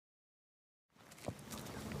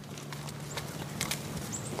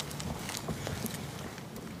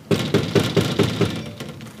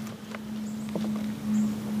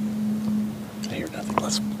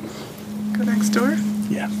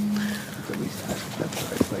That's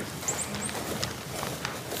the right place.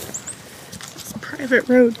 It's a private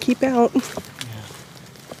road. Keep out.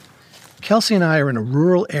 Kelsey and I are in a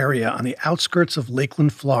rural area on the outskirts of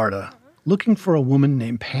Lakeland, Florida, looking for a woman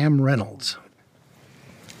named Pam Reynolds.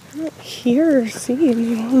 I don't hear or see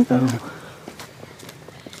anyone, though.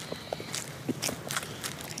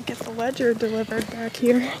 Get the ledger delivered back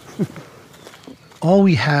here. All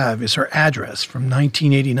we have is her address from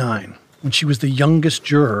 1989, when she was the youngest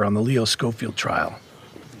juror on the Leo Schofield trial.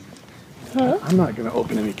 Huh? I'm not going to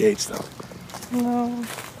open any gates, though. No.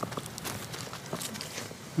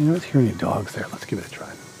 You don't hear any dogs there. Let's give it a try.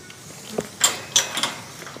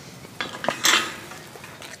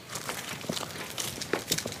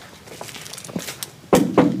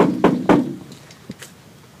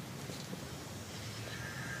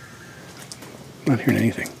 Not hearing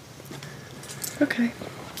anything. Okay.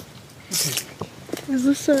 Is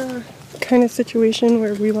this a kind of situation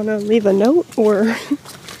where we want to leave a note, or?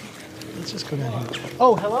 Let's just go down here.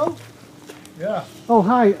 Oh, hello? Yeah. Oh,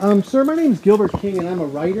 hi. Sir, my name's Gilbert King, and I'm a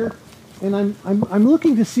writer. And I'm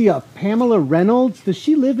looking to see a Pamela Reynolds. Does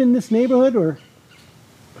she live in this neighborhood, or?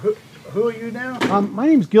 Who are you now? My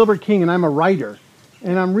name's Gilbert King, and I'm a writer.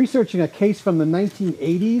 And I'm researching a case from the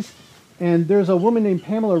 1980s. And there's a woman named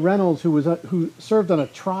Pamela Reynolds who served on a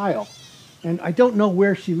trial. And I don't know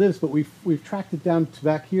where she lives, but we've tracked it down to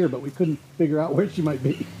back here, but we couldn't figure out where she might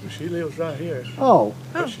be. She lives right here. Oh.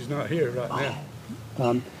 But she's not here right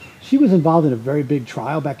now. She was involved in a very big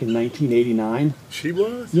trial back in 1989. She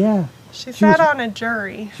was? Yeah. She sat on a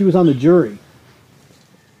jury. She was on the jury.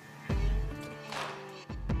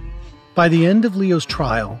 By the end of Leo's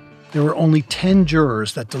trial, there were only 10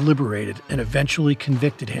 jurors that deliberated and eventually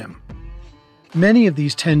convicted him. Many of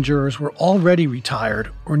these 10 jurors were already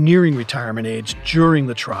retired or nearing retirement age during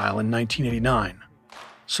the trial in 1989.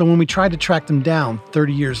 So when we tried to track them down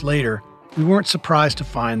 30 years later, we weren't surprised to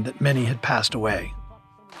find that many had passed away.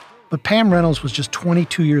 But Pam Reynolds was just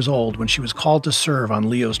 22 years old when she was called to serve on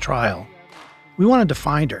Leo's trial. We wanted to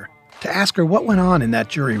find her, to ask her what went on in that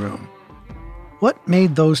jury room. What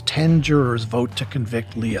made those 10 jurors vote to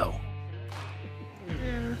convict Leo?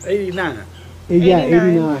 89. Yeah,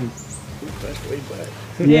 89. That's way back.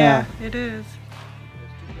 Yeah, it is.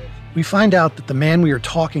 We find out that the man we are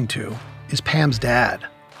talking to is Pam's dad.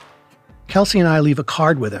 Kelsey and I leave a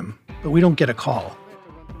card with him, but we don't get a call.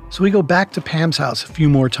 So we go back to Pam's house a few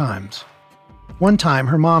more times. One time,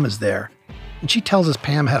 her mom is there, and she tells us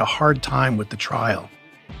Pam had a hard time with the trial,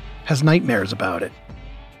 has nightmares about it.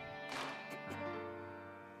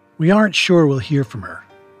 We aren't sure we'll hear from her.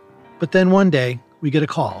 But then one day, we get a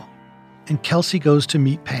call, and Kelsey goes to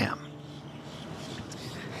meet Pam.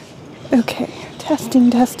 Okay,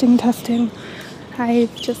 testing. I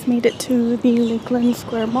just made it to the Lakeland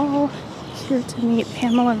Square Mall here to meet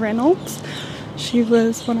Pamela Reynolds. She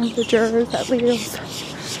was one of the jurors at Leo's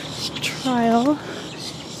trial.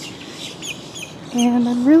 And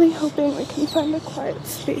I'm really hoping we can find a quiet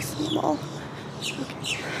space in the mall. Okay.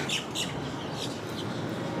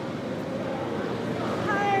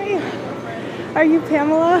 Hi. Are you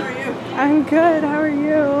Pamela? How are you? I'm good. How are you?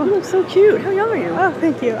 You look so cute. How young are you? Oh,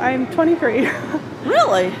 thank you. I'm 23.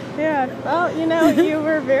 Really? Yeah. Well, you know, you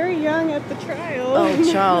were very young at the trial.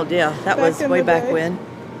 Oh, child, yeah. That was Back in way the back day. when.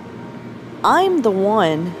 I'm the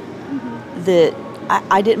one that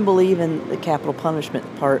I didn't believe in the capital punishment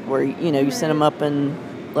part where, you know, you send them up and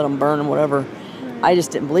let them burn and whatever. I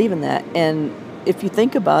just didn't believe in that. And if you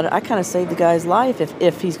think about it, I kind of saved the guy's life.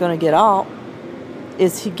 If he's going to get out,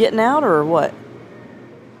 is he getting out or what?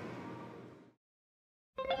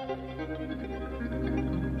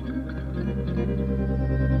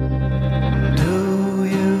 Do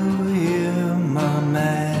you hear my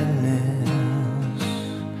madness?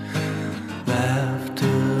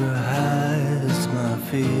 Laughter hides my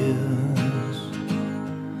fears.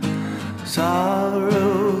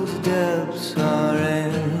 Sorrow's depths are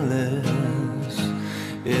endless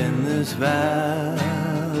in this valley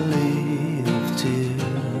of tears.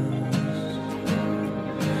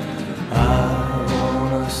 I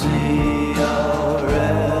wanna see your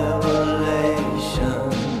revelation.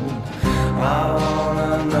 I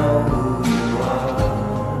wanna know who you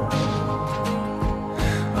are.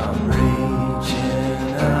 I'm reaching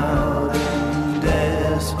out in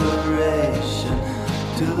desperation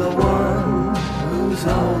to the one who's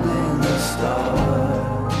holding the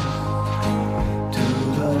stars. To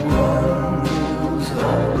the one who's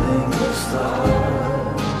holding the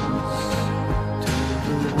stars. To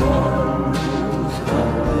the one who's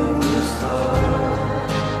holding the stars.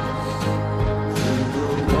 To the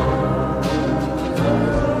one who's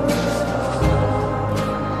holding the stars.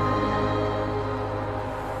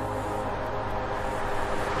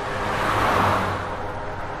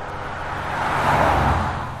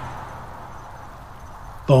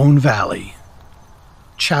 Bone Valley.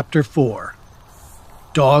 Chapter 4.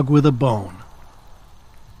 Dog with a Bone.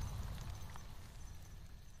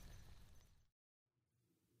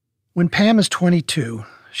 When Pam is 22,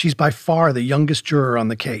 she's by far the youngest juror on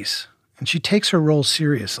the case, and she takes her role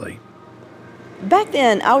seriously. Back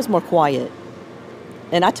then, I was more quiet,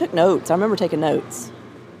 and I took notes. I remember taking notes.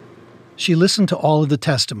 She listened to all of the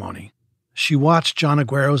testimony. She watched John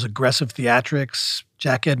Aguero's aggressive theatrics,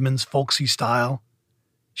 Jack Edmonds' folksy style.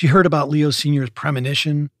 She heard about Leo Sr.'s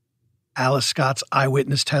premonition, Alice Scott's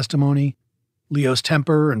eyewitness testimony, Leo's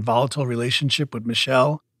temper and volatile relationship with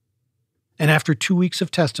Michelle. And after 2 weeks of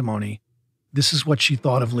testimony, this is what she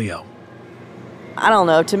thought of Leo. I don't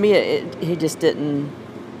know. To me, he just didn't...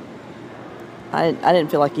 I didn't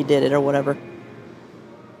feel like he did it or whatever.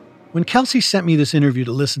 When Kelsey sent me this interview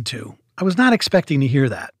to listen to, I was not expecting to hear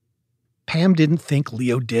that. Pam didn't think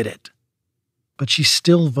Leo did it, but she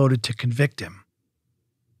still voted to convict him.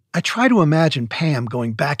 I try to imagine Pam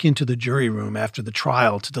going back into the jury room after the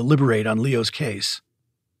trial to deliberate on Leo's case.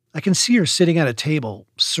 I can see her sitting at a table,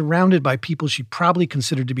 surrounded by people she probably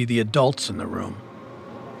considered to be the adults in the room.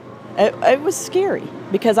 It was scary,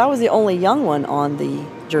 because I was the only young one on the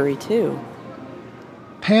jury, too.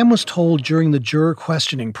 Pam was told during the juror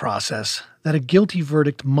questioning process that a guilty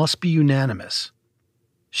verdict must be unanimous.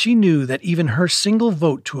 She knew that even her single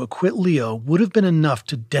vote to acquit Leo would have been enough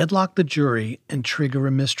to deadlock the jury and trigger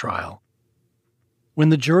a mistrial.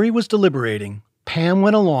 When the jury was deliberating, Pam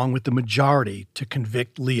went along with the majority to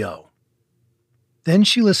convict Leo. Then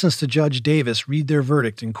she listens to Judge Davis read their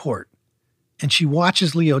verdict in court, and she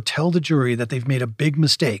watches Leo tell the jury that they've made a big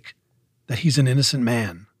mistake, that he's an innocent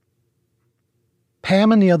man.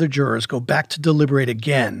 Pam and the other jurors go back to deliberate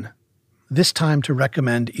again, this time to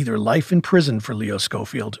recommend either life in prison for Leo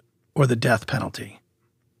Schofield or the death penalty.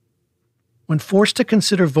 When forced to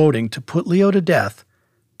consider voting to put Leo to death,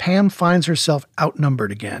 Pam finds herself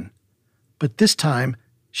outnumbered again. But this time,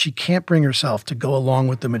 she can't bring herself to go along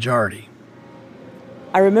with the majority.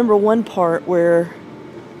 I remember one part where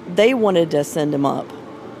they wanted to send him up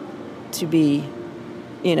to be,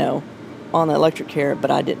 on the electric chair, but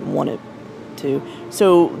I didn't want it to.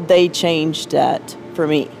 So they changed that for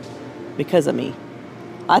me, because of me.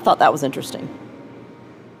 I thought that was interesting.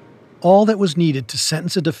 All that was needed to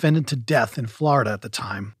sentence a defendant to death in Florida at the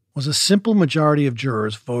time was a simple majority of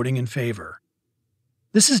jurors voting in favor.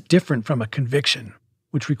 This is different from a conviction,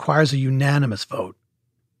 which requires a unanimous vote.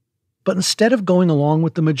 But instead of going along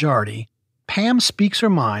with the majority, Pam speaks her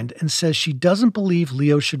mind and says she doesn't believe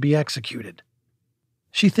Leo should be executed.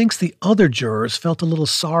 She thinks the other jurors felt a little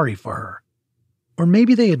sorry for her. Or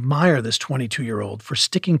maybe they admire this 22-year-old for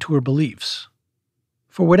sticking to her beliefs.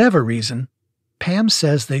 For whatever reason, Pam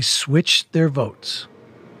says they switched their votes.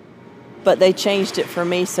 But they changed it for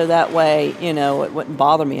me so that way, it wouldn't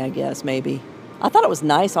bother me, I guess, maybe. I thought it was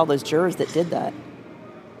nice, all those jurors that did that.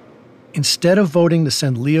 Instead of voting to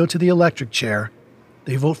send Leo to the electric chair,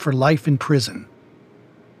 they vote for life in prison.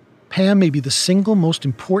 Pam may be the single most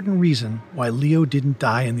important reason why Leo didn't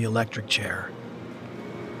die in the electric chair.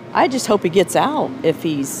 I just hope he gets out if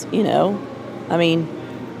he's,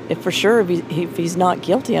 if for sure if he's not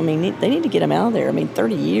guilty. They need to get him out of there.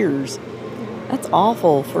 30 years. That's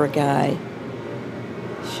awful for a guy.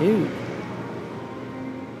 Shoot.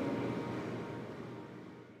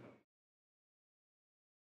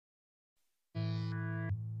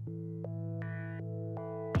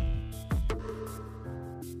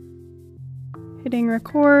 Hitting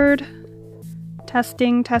record.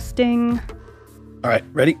 Testing. All right,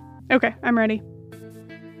 ready? Okay, I'm ready.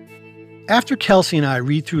 After Kelsey and I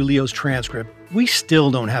read through Leo's transcript, we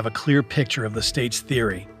still don't have a clear picture of the state's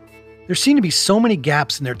theory. There seem to be so many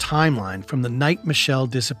gaps in their timeline from the night Michelle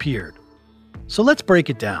disappeared. So let's break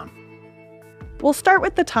it down. We'll start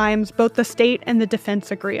with the times both the state and the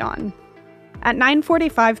defense agree on. At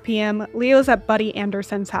 9:45 p.m., Leo's at Buddy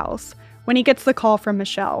Anderson's house when he gets the call from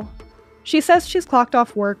Michelle. She says she's clocked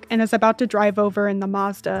off work and is about to drive over in the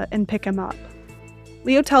Mazda and pick him up.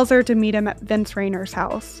 Leo tells her to meet him at Vince Rayner's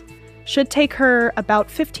house. Should take her about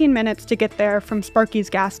 15 minutes to get there from Sparky's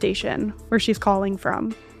gas station, where she's calling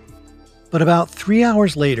from. But about 3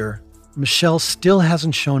 hours later, Michelle still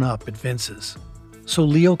hasn't shown up at Vince's. So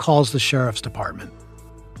Leo calls the sheriff's department.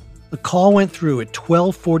 The call went through at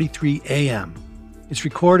 12:43 a.m. It's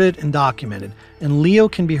recorded and documented, and Leo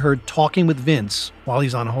can be heard talking with Vince while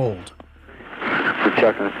he's on hold. We're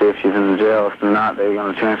checking to see if she's in the jail. If not, they're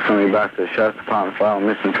going to transfer me back to the sheriff's department file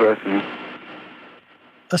missing person.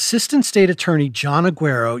 Assistant State Attorney John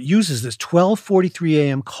Aguero uses this 12:43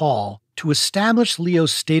 a.m. call to establish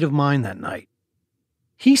Leo's state of mind that night.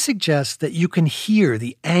 He suggests that you can hear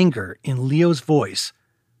the anger in Leo's voice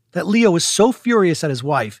that Leo was so furious at his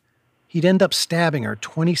wife, he'd end up stabbing her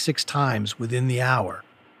 26 times within the hour.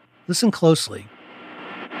 Listen closely.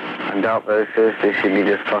 I doubt very seriously she'd be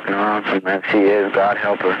just fucking around somewhere. If she is, God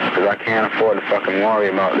help her, because I can't afford to fucking worry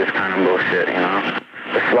about this kind of bullshit, you know?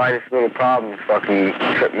 The slightest little problems fucking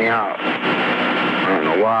trip me out. I don't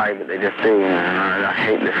know why, but they just do, man. I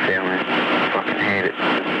hate this feeling. I fucking hate it.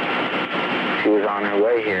 She was on her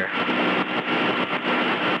way here.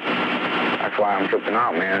 That's why I'm tripping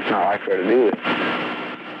out, man. It's not like her to do it.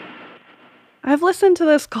 I've listened to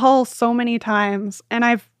this call so many times, and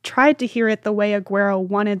I've tried to hear it the way Aguero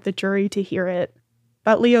wanted the jury to hear it.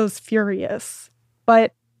 That Leo's furious.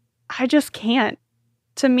 But I just can't.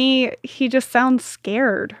 To me, he just sounds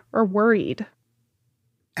scared or worried.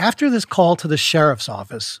 After this call to the sheriff's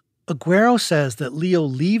office, Aguero says that Leo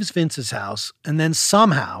leaves Vince's house and then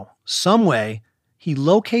somehow, some way, he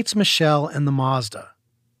locates Michelle and the Mazda.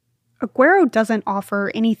 Aguero doesn't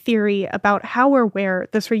offer any theory about how or where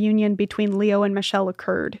this reunion between Leo and Michelle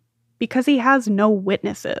occurred, because he has no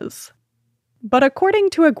witnesses. But according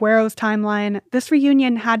to Aguero's timeline, this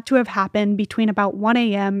reunion had to have happened between about 1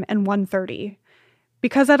 a.m. and 1:30.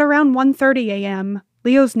 Because at around 1:30 a.m.,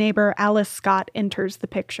 Leo's neighbor Alice Scott enters the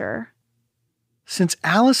picture. Since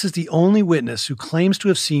Alice is the only witness who claims to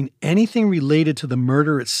have seen anything related to the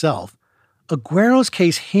murder itself, Aguero's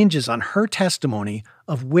case hinges on her testimony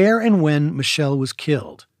of where and when Michelle was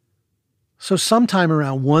killed. So sometime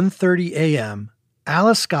around 1:30 a.m.,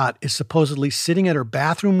 Alice Scott is supposedly sitting at her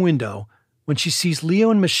bathroom window when she sees Leo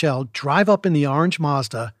and Michelle drive up in the orange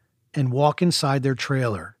Mazda and walk inside their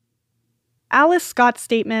trailer. Alice Scott's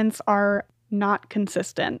statements are not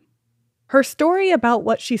consistent. Her story about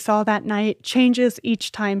what she saw that night changes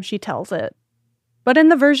each time she tells it. But in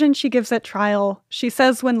the version she gives at trial, she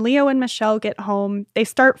says when Leo and Michelle get home, they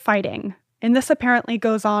start fighting, and this apparently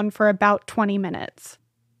goes on for about 20 minutes.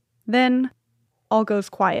 Then, all goes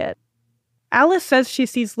quiet. Alice says she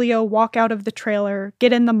sees Leo walk out of the trailer,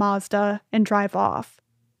 get in the Mazda, and drive off.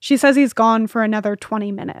 She says he's gone for another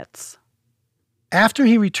 20 minutes. After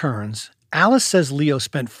he returns, Alice says Leo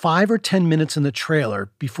spent 5 or 10 minutes in the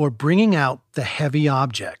trailer before bringing out the heavy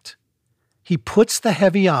object. He puts the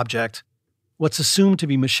heavy object, what's assumed to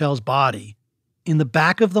be Michelle's body, in the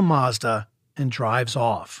back of the Mazda and drives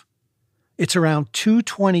off. It's around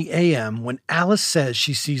 2:20 a.m. when Alice says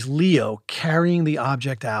she sees Leo carrying the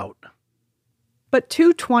object out. But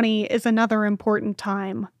 2:20 is another important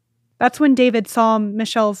time. That's when David Salm,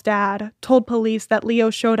 Michelle's dad, told police that Leo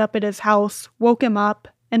showed up at his house, woke him up,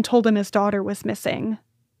 and told him his daughter was missing.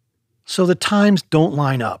 So the times don't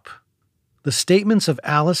line up. The statements of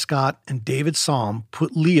Alice Scott and David Salm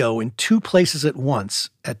put Leo in two places at once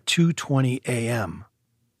at 2:20 a.m.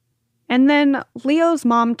 And then Leo's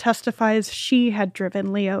mom testifies she had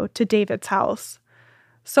driven Leo to David's house.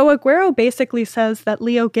 So Aguero basically says that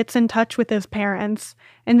Leo gets in touch with his parents,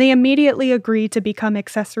 and they immediately agree to become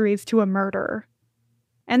accessories to a murder.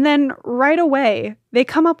 And then, right away, they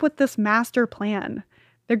come up with this master plan.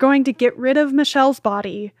 They're going to get rid of Michelle's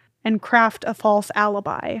body and craft a false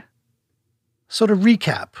alibi. So to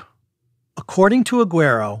recap, according to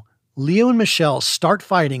Aguero, Leo and Michelle start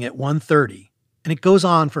fighting at 1:30, and it goes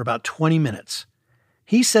on for about 20 minutes.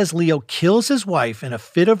 He says Leo kills his wife in a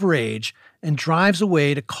fit of rage and drives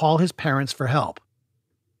away to call his parents for help.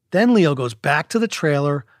 Then Leo goes back to the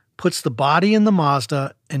trailer, puts the body in the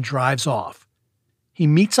Mazda, and drives off. He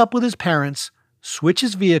meets up with his parents,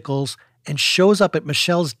 switches vehicles, and shows up at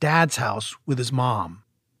Michelle's dad's house with his mom.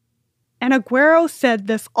 And Aguero said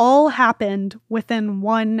this all happened within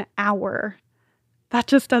 1 hour. That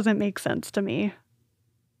just doesn't make sense to me.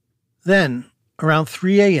 Then, around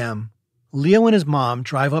 3 a.m., Leo and his mom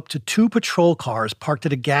drive up to 2 patrol cars parked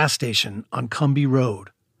at a gas station on Cumbie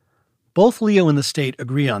Road. Both Leo and the state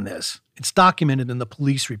agree on this. It's documented in the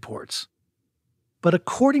police reports. But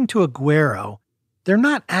according to Aguero, they're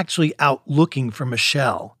not actually out looking for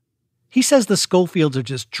Michelle. He says the Schofields are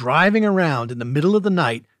just driving around in the middle of the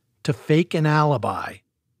night to fake an alibi.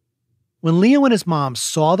 When Leo and his mom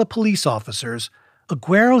saw the police officers,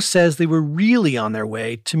 Aguero says they were really on their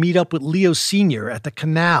way to meet up with Leo Sr. at the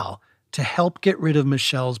canal to help get rid of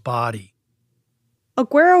Michelle's body.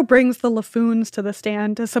 Aguero brings the LaFoons to the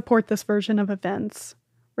stand to support this version of events.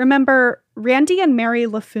 Remember, Randy and Mary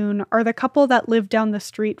LaFoon are the couple that live down the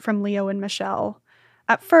street from Leo and Michelle.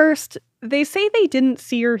 At first, they say they didn't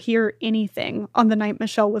see or hear anything on the night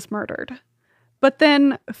Michelle was murdered. But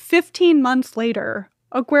then, 15 months later,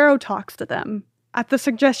 Aguero talks to them, at the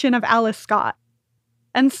suggestion of Alice Scott.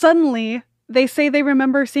 And suddenly, they say they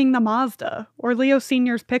remember seeing the Mazda, or Leo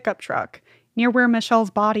Sr.'s pickup truck, near where Michelle's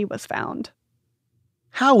body was found.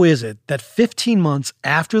 How is it that 15 months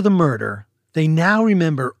after the murder, they now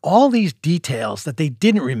remember all these details that they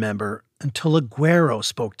didn't remember until Aguero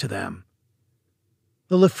spoke to them?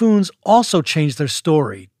 The Lafoons also changed their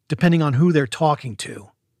story depending on who they're talking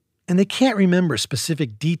to, and they can't remember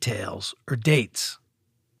specific details or dates.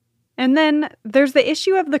 And then there's the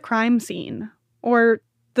issue of the crime scene, or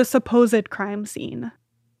the supposed crime scene.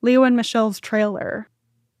 Leo and Michelle's trailer.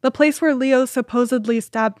 The place where Leo supposedly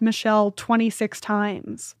stabbed Michelle 26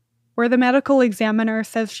 times, where the medical examiner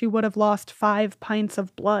says she would have lost 5 pints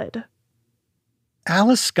of blood.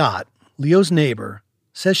 Alice Scott, Leo's neighbor,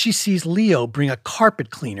 says she sees Leo bring a carpet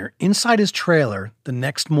cleaner inside his trailer the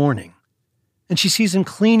next morning, and she sees him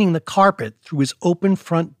cleaning the carpet through his open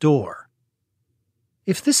front door.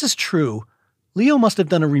 If this is true, Leo must have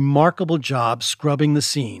done a remarkable job scrubbing the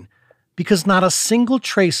scene, because not a single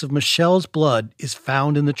trace of Michelle's blood is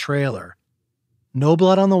found in the trailer. No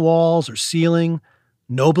blood on the walls or ceiling,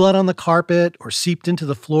 no blood on the carpet or seeped into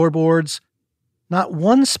the floorboards. Not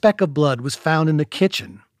one speck of blood was found in the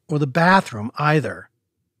kitchen or the bathroom either.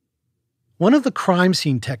 One of the crime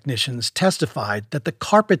scene technicians testified that the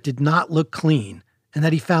carpet did not look clean and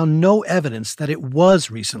that he found no evidence that it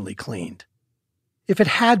was recently cleaned. If it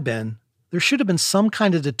had been, there should have been some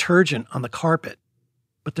kind of detergent on the carpet.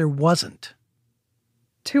 But there wasn't.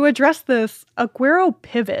 To address this, Aguero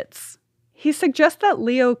pivots. He suggests that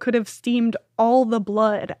Leo could have steamed all the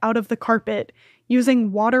blood out of the carpet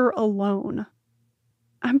using water alone.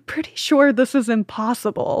 I'm pretty sure this is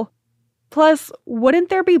impossible. Plus, wouldn't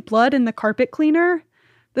there be blood in the carpet cleaner?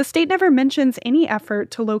 The state never mentions any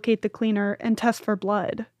effort to locate the cleaner and test for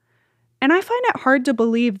blood. And I find it hard to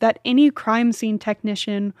believe that any crime scene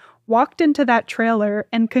technician walked into that trailer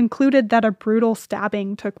and concluded that a brutal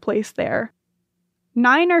stabbing took place there.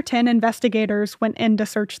 9 or 10 investigators went in to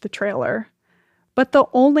search the trailer, but the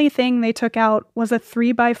only thing they took out was a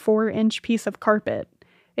 3x4-inch piece of carpet.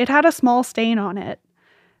 It had a small stain on it.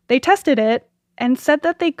 They tested it and said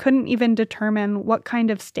that they couldn't even determine what kind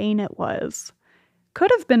of stain it was.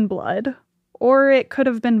 Could have been blood, or it could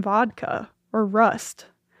have been vodka or rust.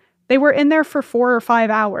 They were in there for 4 or 5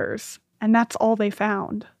 hours, and that's all they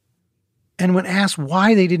found. And when asked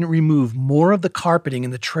why they didn't remove more of the carpeting in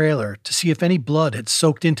the trailer to see if any blood had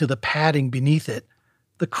soaked into the padding beneath it,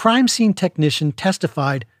 the crime scene technician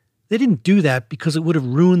testified they didn't do that because it would have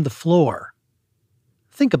ruined the floor.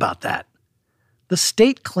 Think about that. The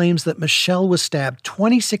state claims that Michelle was stabbed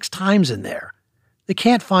 26 times in there. They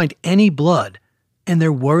can't find any blood, and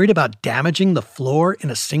they're worried about damaging the floor in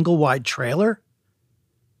a single-wide trailer?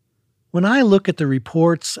 When I look at the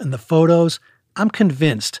reports and the photos, I'm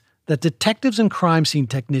convinced that detectives and crime scene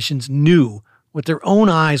technicians knew what their own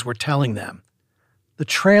eyes were telling them. The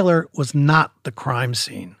trailer was not the crime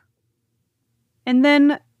scene. And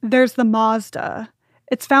then there's the Mazda.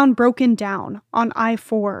 It's found broken down on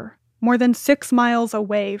I-4, more than 6 miles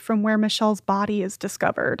away from where Michelle's body is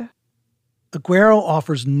discovered. Aguero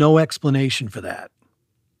offers no explanation for that.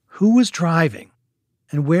 Who was driving?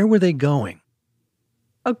 And where were they going?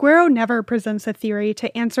 Aguero never presents a theory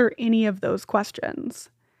to answer any of those questions.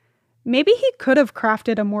 Maybe he could have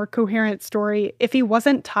crafted a more coherent story if he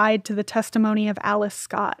wasn't tied to the testimony of Alice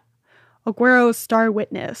Scott, Aguero's star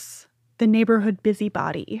witness, the neighborhood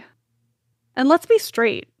busybody. And let's be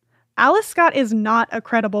straight, Alice Scott is not a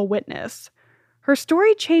credible witness. Her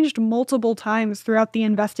story changed multiple times throughout the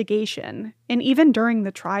investigation, and even during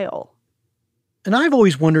the trial. And I've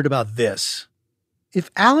always wondered about this. If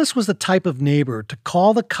Alice was the type of neighbor to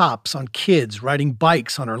call the cops on kids riding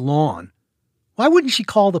bikes on her lawn, why wouldn't she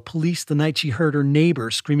call the police the night she heard her neighbor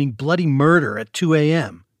screaming bloody murder at 2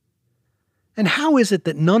 a.m.? And how is it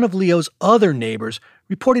that none of Leo's other neighbors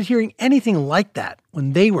reported hearing anything like that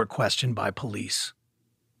when they were questioned by police?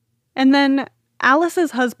 And then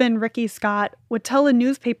Alice's husband, Ricky Scott, would tell a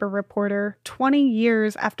newspaper reporter 20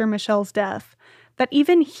 years after Michelle's death that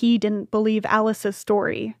even he didn't believe Alice's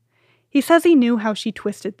story. He says he knew how she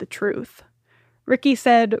twisted the truth. Ricky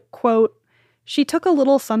said, quote, "She took a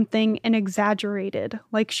little something and exaggerated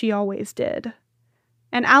like she always did."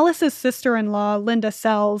 And Alice's sister-in-law, Linda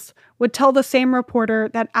Sells, would tell the same reporter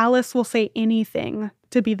that Alice will say anything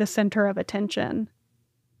to be the center of attention.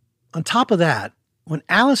 On top of that, when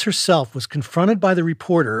Alice herself was confronted by the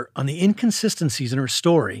reporter on the inconsistencies in her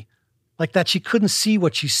story, like that she couldn't see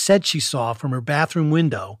what she said she saw from her bathroom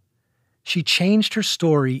window, she changed her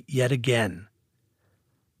story yet again.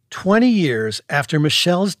 20 years after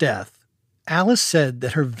Michelle's death, Alice said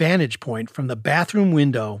that her vantage point from the bathroom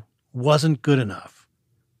window wasn't good enough.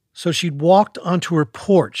 So she'd walked onto her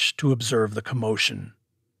porch to observe the commotion.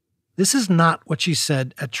 This is not what she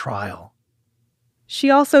said at trial. She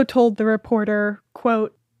also told the reporter,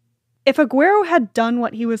 quote, "If Aguero had done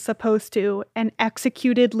what he was supposed to and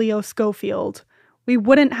executed Leo Schofield, we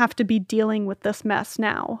wouldn't have to be dealing with this mess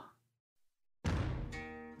now."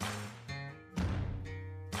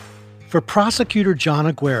 For prosecutor John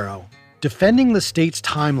Aguero, defending the state's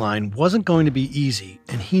timeline wasn't going to be easy,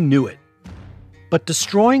 and he knew it. But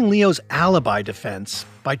destroying Leo's alibi defense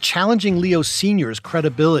by challenging Leo Sr.'s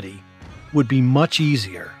credibility would be much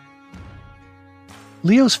easier.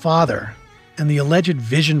 Leo's father, and the alleged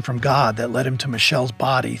vision from God that led him to Michelle's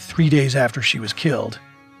body 3 days after she was killed,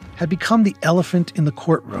 had become the elephant in the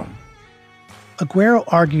courtroom. Aguero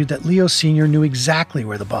argued that Leo Sr. knew exactly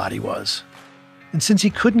where the body was. And since he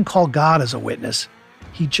couldn't call God as a witness,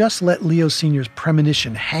 he just let Leo Sr.'s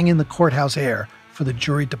premonition hang in the courthouse air for the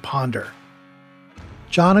jury to ponder.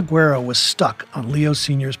 John Aguero was stuck on Leo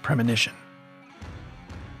Sr.'s premonition.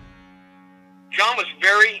 John was a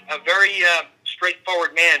very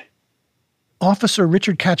straightforward man. Officer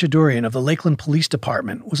Richard Cachadorian of the Lakeland Police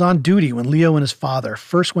Department was on duty when Leo and his father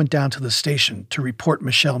first went down to the station to report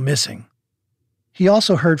Michelle missing. He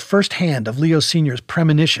also heard firsthand of Leo Sr.'s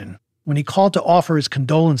premonition when he called to offer his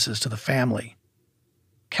condolences to the family.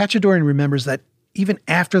 Cachadorian remembers that even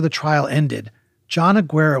after the trial ended, John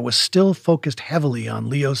Aguero was still focused heavily on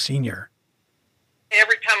Leo Sr.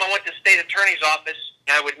 Every time I went to the state attorney's office,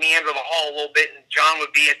 I would meander the hall a little bit, and John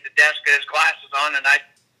would be at the desk with his glasses on, and I'd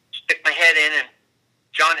stick my head in, and,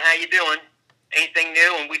 "John, how you doing? Anything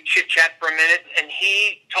new?" And we'd chit-chat for a minute, and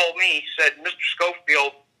he told me, he said, "Mr.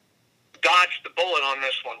 Schofield dodged the bullet on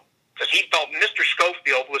this one," because he felt Mr.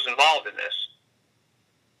 Schofield was involved in this,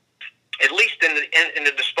 at least in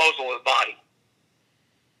the disposal of the body.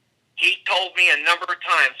 He told me a number of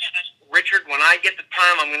times, "Richard, when I get the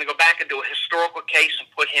time, I'm going to go back and do a historical case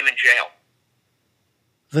and put him in jail."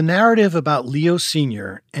 The narrative about Leo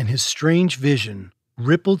Sr. and his strange vision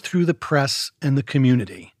rippled through the press and the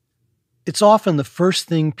community. It's often the first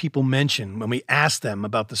thing people mention when we ask them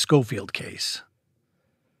about the Schofield case.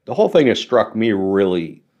 The whole thing that struck me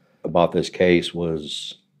really about this case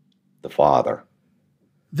was the father.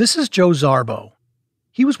 This is Joe Zarbo.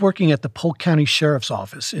 He was working at the Polk County Sheriff's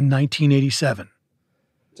Office in 1987.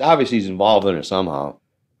 It's obvious he's involved in it somehow.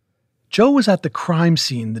 Joe was at the crime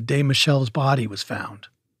scene the day Michelle's body was found.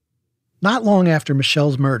 Not long after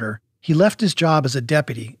Michelle's murder, he left his job as a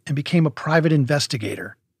deputy and became a private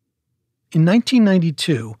investigator. In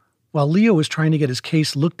 1992, while Leo was trying to get his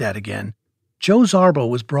case looked at again, Joe Zarbo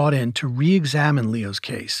was brought in to re-examine Leo's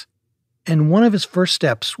case. And one of his first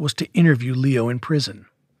steps was to interview Leo in prison.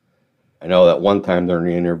 I know that one time during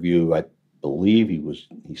the interview, I believe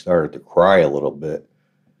he started to cry a little bit.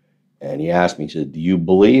 And he asked me, he said, "Do you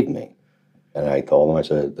believe me?" And I told him, I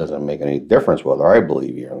said, "It doesn't make any difference whether I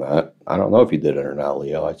believe you or not. I don't know if you did it or not,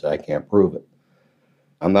 Leo." I said, "I can't prove it.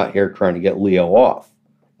 I'm not here trying to get Leo off.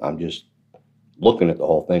 I'm just looking at the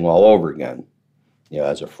whole thing all over again,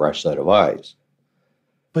 as a fresh set of eyes."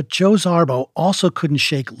 But Joe Zarbo also couldn't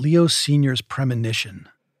shake Leo Sr.'s premonition.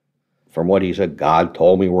 From what he said, God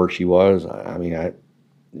told me where she was. It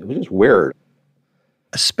was just weird.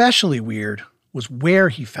 Especially weird was where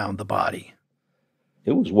he found the body.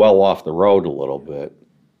 It was well off the road a little bit.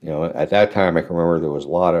 At that time, I can remember there was a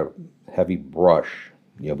lot of heavy brush,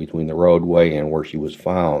 between the roadway and where she was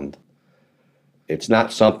found. It's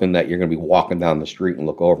not something that you're going to be walking down the street and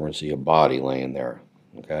look over and see a body laying there,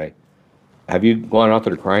 okay? Have you gone out to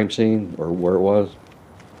the crime scene or where it was?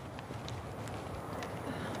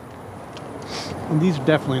 And these are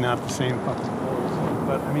definitely not the same fucking poles.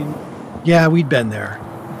 But, Yeah, we'd been there.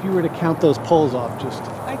 if you were to count those poles off, just...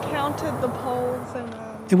 I counted the poles and...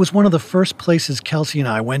 It was one of the first places Kelsey and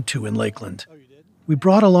I went to in Lakeland. We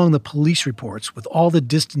brought along the police reports with all the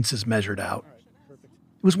distances measured out.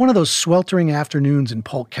 It was one of those sweltering afternoons in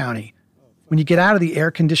Polk County when you get out of the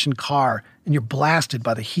air-conditioned car and you're blasted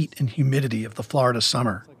by the heat and humidity of the Florida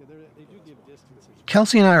summer.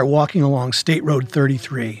 Kelsey and I are walking along State Road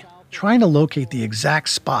 33, trying to locate the exact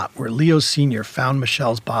spot where Leo Sr. found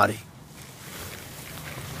Michelle's body.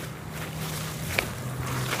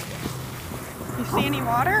 You see any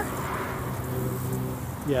water?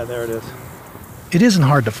 Yeah, there it is. It isn't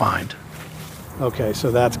hard to find. Okay,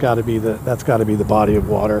 so that's got to be the body of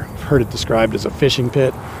water. I've heard it described as a fishing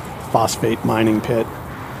pit, phosphate mining pit,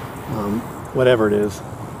 whatever it is.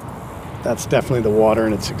 That's definitely the water,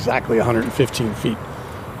 and it's exactly 115 feet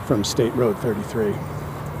from State Road 33.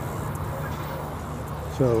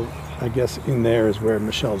 So I guess in there is where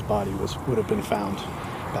Michelle's body would have been found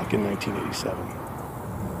back in 1987.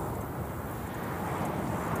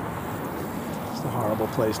 It's a horrible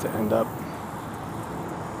place to end up.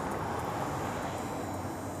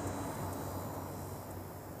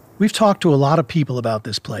 We've talked to a lot of people about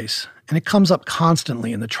this place, and it comes up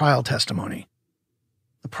constantly in the trial testimony.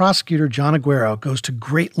 The prosecutor, John Aguero, goes to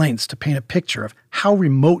great lengths to paint a picture of how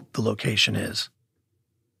remote the location is.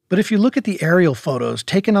 But if you look at the aerial photos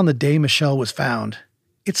taken on the day Michelle was found,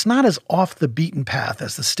 it's not as off the beaten path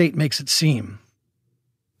as the state makes it seem.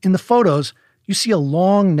 In the photos, you see a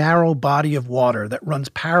long, narrow body of water that runs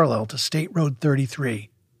parallel to State Road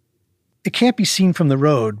 33. It can't be seen from the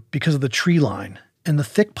road because of the tree line and the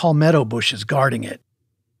thick palmetto bushes guarding it.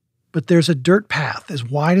 But there's a dirt path as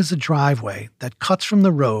wide as the driveway that cuts from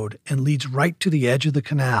the road and leads right to the edge of the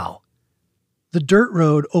canal. The dirt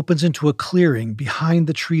road opens into a clearing behind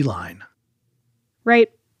the tree line.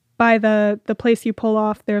 Right by the place you pull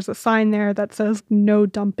off, there's a sign there that says no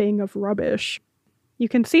dumping of rubbish. You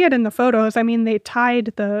can see it in the photos. I mean, they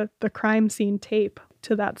tied the crime scene tape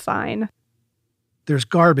to that sign. There's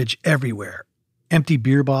garbage everywhere. Empty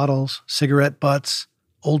beer bottles, cigarette butts,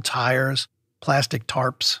 old tires, plastic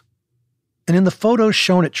tarps. And in the photos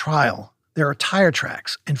shown at trial, there are tire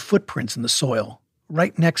tracks and footprints in the soil,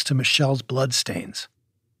 right next to Michelle's bloodstains.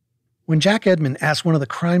 When Jack Edmond asked one of the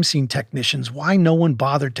crime scene technicians why no one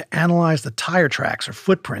bothered to analyze the tire tracks or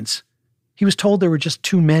footprints, he was told there were just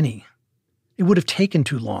too many. It would have taken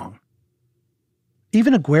too long.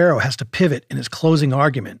 Even Aguero has to pivot in his closing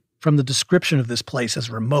argument from the description of this place as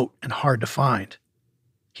remote and hard to find.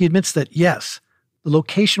 He admits that, yes, the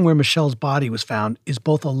location where Michelle's body was found is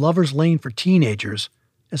both a lover's lane for teenagers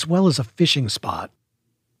as well as a fishing spot.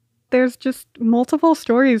 There's just multiple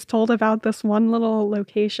stories told about this one little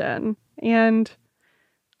location, and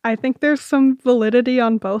I think there's some validity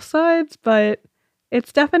on both sides, but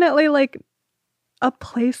it's definitely like a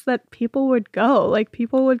place that people would go. Like,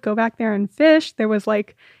 people would go back there and fish. There was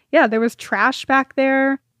there was trash back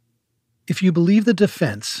there. If you believe the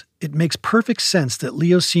defense, it makes perfect sense that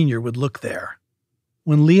Leo Sr. would look there.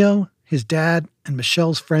 When Leo, his dad, and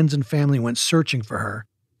Michelle's friends and family went searching for her,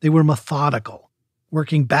 they were methodical,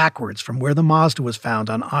 working backwards from where the Mazda was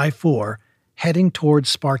found on I-4, heading towards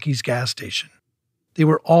Sparky's gas station. They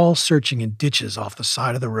were all searching in ditches off the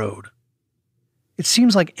side of the road. It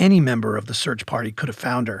seems like any member of the search party could have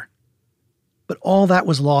found her. But all that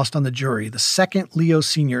was lost on the jury the second Leo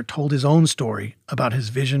Sr. told his own story about his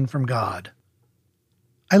vision from God.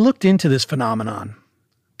 I looked into this phenomenon,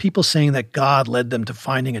 people saying that God led them to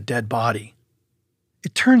finding a dead body.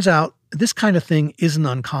 It turns out this kind of thing isn't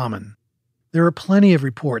uncommon. There are plenty of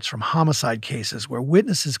reports from homicide cases where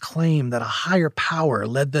witnesses claim that a higher power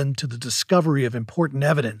led them to the discovery of important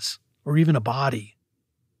evidence, or even a body.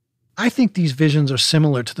 I think these visions are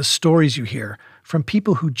similar to the stories you hear from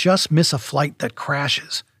people who just miss a flight that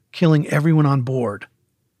crashes, killing everyone on board.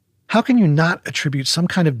 How can you not attribute some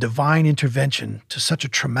kind of divine intervention to such a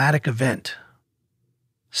traumatic event?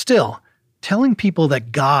 Still, telling people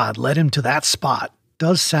that God led him to that spot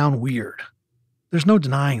does sound weird. There's no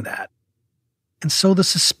denying that. And so the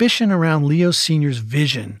suspicion around Leo Sr.'s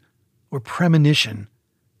vision or premonition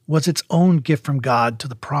was its own gift from God to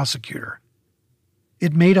the prosecutor.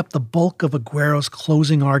 It made up the bulk of Aguero's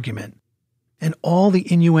closing argument, and all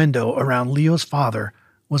the innuendo around Leo's father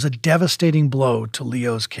was a devastating blow to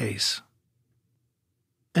Leo's case.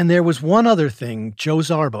 And there was one other thing Joe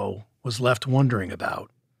Zarbo was left wondering about.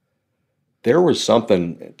 There was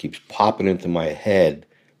something that keeps popping into my head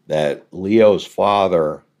that Leo's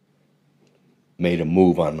father made a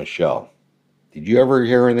move on Michelle. Did you ever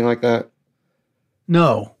hear anything like that?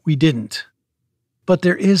 No, we didn't. But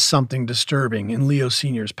there is something disturbing in Leo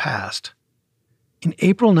Sr.'s past. In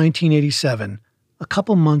April 1987, a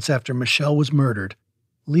couple months after Michelle was murdered,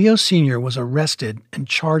 Leo Sr. was arrested and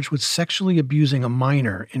charged with sexually abusing a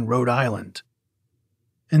minor in Rhode Island.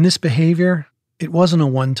 And this behavior, it wasn't a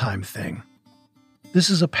one-time thing.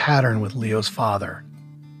 This is a pattern with Leo's father.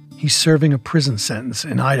 He's serving a prison sentence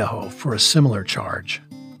in Idaho for a similar charge.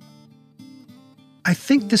 I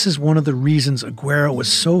think this is one of the reasons Aguero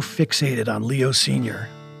was so fixated on Leo Sr.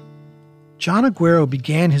 John Aguero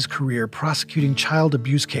began his career prosecuting child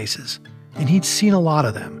abuse cases, and he'd seen a lot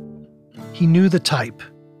of them. He knew the type.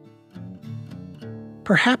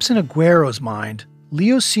 Perhaps in Aguero's mind,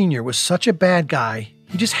 Leo Sr. was such a bad guy,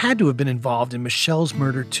 he just had to have been involved in Michelle's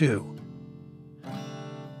murder too.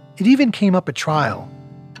 It even came up at trial,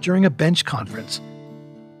 during a bench conference.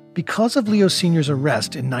 Because of Leo Sr.'s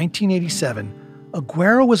arrest in 1987,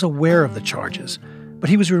 Aguero was aware of the charges, but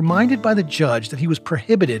he was reminded by the judge that he was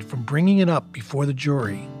prohibited from bringing it up before the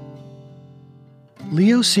jury.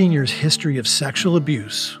 Leo Sr.'s history of sexual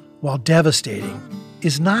abuse, while devastating,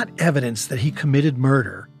 is not evidence that he committed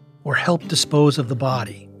murder or helped dispose of the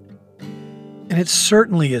body. And it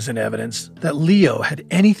certainly isn't evidence that Leo had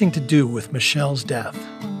anything to do with Michelle's death.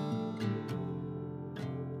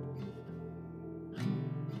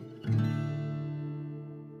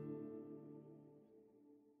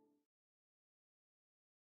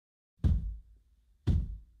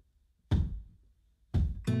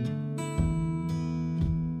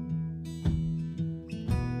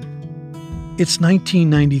 It's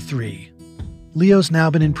 1993. Leo's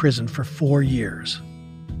now been in prison for 4 years.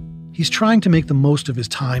 He's trying to make the most of his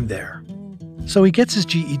time there. So he gets his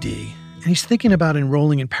GED, and he's thinking about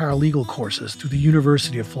enrolling in paralegal courses through the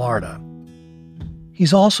University of Florida.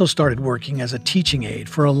 He's also started working as a teaching aide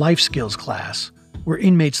for a life skills class where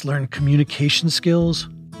inmates learn communication skills,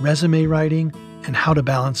 resume writing, and how to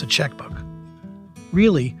balance a checkbook.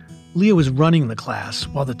 Really, Leo is running the class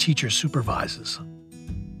while the teacher supervises.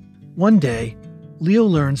 One day, Leo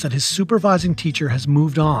learns that his supervising teacher has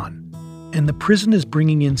moved on, and the prison is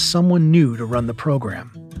bringing in someone new to run the program.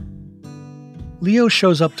 Leo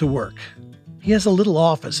shows up to work. He has a little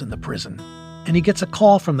office in the prison, and he gets a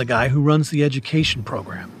call from the guy who runs the education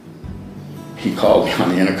program. He called me on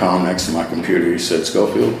the intercom next to my computer. He said,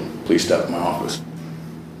 "Schofield, please step in my office."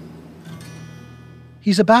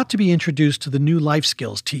 He's about to be introduced to the new life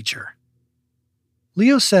skills teacher.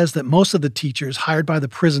 Leo says that most of the teachers hired by the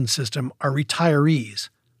prison system are retirees,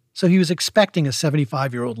 so he was expecting a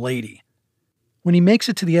 75-year-old lady. When he makes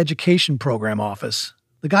it to the education program office,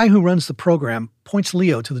 the guy who runs the program points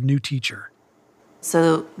Leo to the new teacher.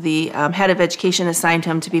 So the head of education assigned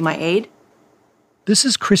him to be my aide. This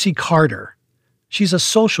is Crissie Carter. She's a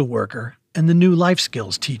social worker and the new life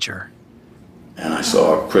skills teacher. And I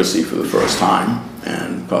saw Crissie for the first time,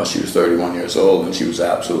 and because she was 31 years old, and she was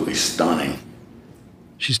absolutely stunning.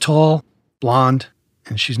 She's tall, blonde,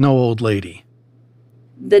 and she's no old lady.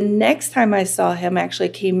 The next time I saw him, actually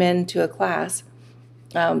came into a class.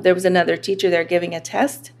 There was another teacher there giving a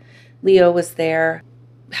test. Leo was there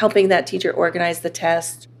helping that teacher organize the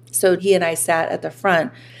test. So he and I sat at the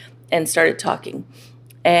front and started talking.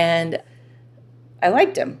 And I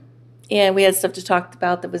liked him. And we had stuff to talk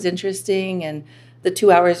about that was interesting, and the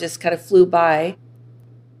 2 hours just kind of flew by.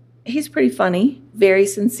 He's pretty funny, very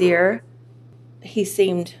sincere. He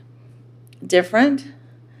seemed different,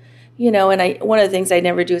 and one of the things I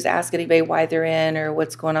never do is ask anybody why they're in or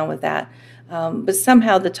what's going on with that. But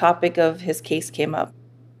somehow the topic of his case came up.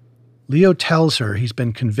 Leo tells her he's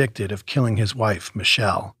been convicted of killing his wife,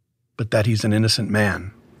 Michelle, but that he's an innocent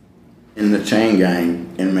man. In the chain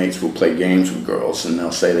gang, inmates will play games with girls, and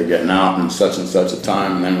they'll say they're getting out in such and such a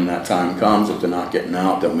time, and then when that time comes, if they're not getting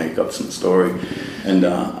out, they'll make up some story. And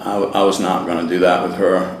I was not going to do that with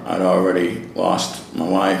her. I'd already lost my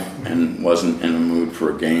wife and wasn't in the mood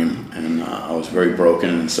for a game, and I was very broken,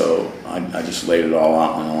 and so I just laid it all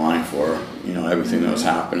out on the line for her, everything that was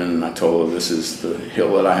happening, and I told her this is the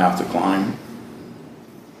hill that I have to climb.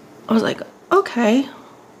 I was like, okay,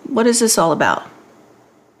 what is this all about?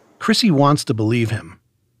 Crissie wants to believe him,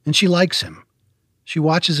 and she likes him. She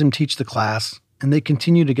watches him teach the class, and they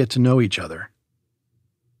continue to get to know each other.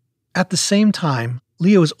 At the same time,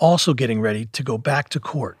 Leo is also getting ready to go back to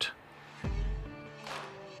court.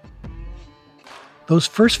 Those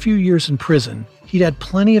first few years in prison, he'd had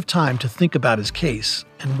plenty of time to think about his case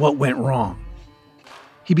and what went wrong.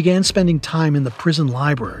 He began spending time in the prison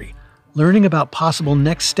library, learning about possible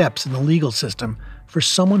next steps in the legal system for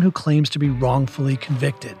someone who claims to be wrongfully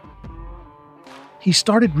convicted. He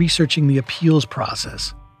started researching the appeals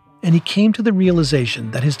process, and he came to the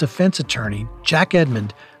realization that his defense attorney, Jack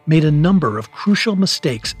Edmond, made a number of crucial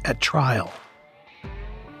mistakes at trial.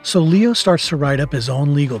 So Leo starts to write up his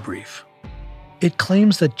own legal brief. It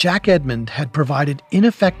claims that Jack Edmond had provided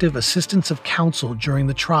ineffective assistance of counsel during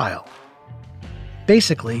the trial.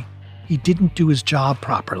 Basically, he didn't do his job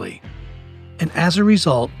properly, and as a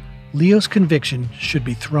result, Leo's conviction should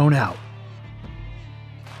be thrown out.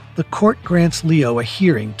 The court grants Leo a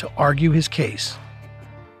hearing to argue his case.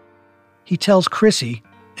 He tells Crissie,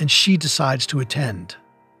 and she decides to attend.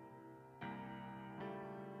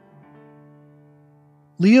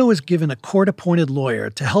 Leo is given a court-appointed lawyer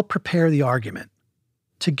to help prepare the argument.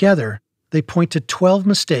 Together, they point to 12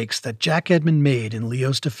 mistakes that Jack Edmond made in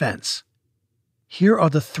Leo's defense. Here are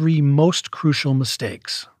the 3 most crucial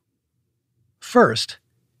mistakes. First,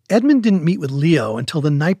 Edmond didn't meet with Leo until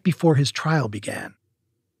the night before his trial began.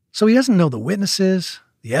 So he doesn't know the witnesses,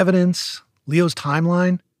 the evidence, Leo's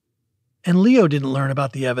timeline. And Leo didn't learn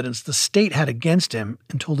about the evidence the state had against him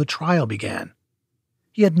until the trial began.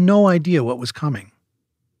 He had no idea what was coming.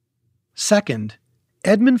 Second,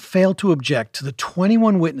 Edmond failed to object to the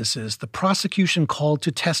 21 witnesses the prosecution called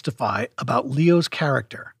to testify about Leo's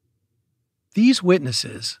character. These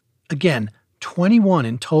witnesses, again, 21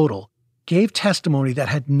 in total, gave testimony that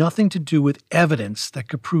had nothing to do with evidence that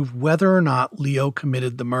could prove whether or not Leo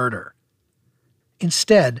committed the murder.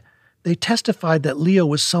 Instead, they testified that Leo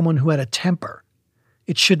was someone who had a temper.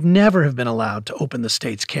 It should never have been allowed to open the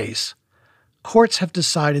state's case. Courts have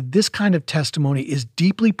decided this kind of testimony is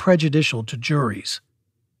deeply prejudicial to juries.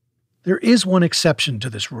 There is one exception to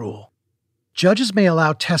this rule. Judges may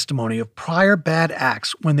allow testimony of prior bad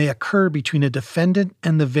acts when they occur between a defendant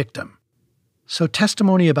and the victim. So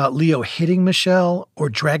testimony about Leo hitting Michelle or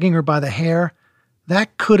dragging her by the hair,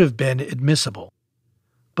 that could have been admissible.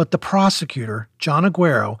 But the prosecutor, John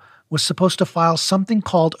Aguero, was supposed to file something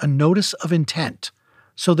called a notice of intent,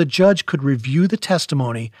 so the judge could review the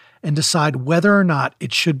testimony and decide whether or not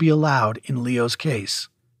it should be allowed in Leo's case.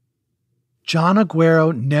 John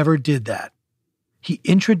Aguero never did that. He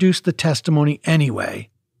introduced the testimony anyway,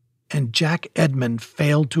 and Jack Edmond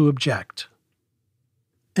failed to object.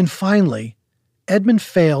 And finally, Edmond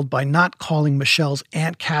failed by not calling Michelle's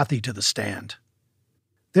Aunt Kathy to the stand.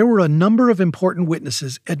 There were a number of important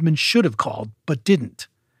witnesses Edmond should have called, but didn't.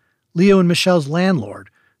 Leo and Michelle's landlord,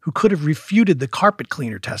 who could have refuted the carpet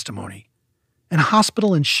cleaner testimony, and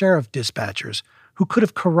hospital and sheriff dispatchers who could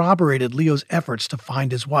have corroborated Leo's efforts to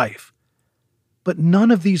find his wife. But none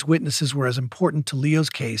of these witnesses were as important to Leo's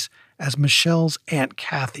case as Michelle's Aunt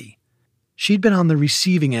Kathy. She'd been on the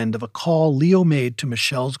receiving end of a call Leo made to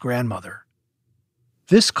Michelle's grandmother.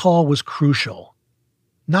 This call was crucial,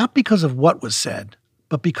 not because of what was said,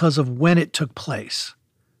 but because of when it took place.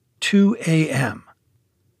 2 a.m.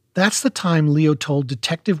 That's the time Leo told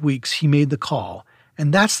Detective Weeks he made the call,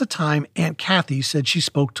 and that's the time Aunt Kathy said she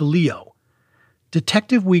spoke to Leo.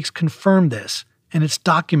 Detective Weeks confirmed this, and it's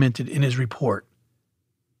documented in his report.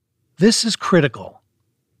 This is critical,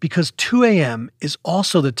 because 2 a.m. is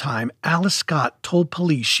also the time Alice Scott told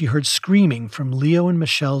police she heard screaming from Leo and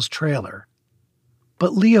Michelle's trailer.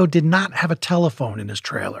 But Leo did not have a telephone in his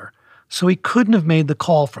trailer, so he couldn't have made the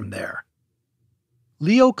call from there.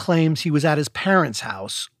 Leo claims he was at his parents'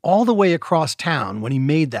 house all the way across town when he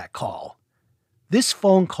made that call. This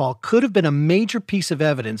phone call could have been a major piece of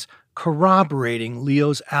evidence corroborating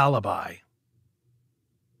Leo's alibi.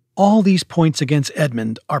 All these points against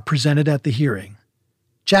Edmond are presented at the hearing.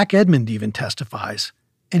 Jack Edmond even testifies,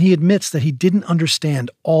 and he admits that he didn't understand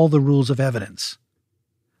all the rules of evidence.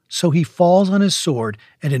 So he falls on his sword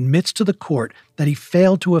and admits to the court that he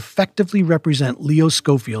failed to effectively represent Leo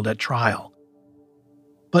Schofield at trial.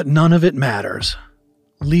 But none of it matters.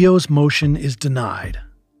 Leo's motion is denied.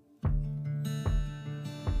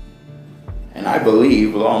 And I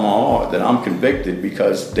believe with all my heart that I'm convicted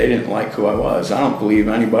because they didn't like who I was. I don't believe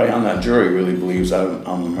anybody on that jury really believes I'm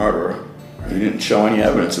the murderer. You didn't show any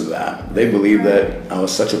evidence of that. They believe that I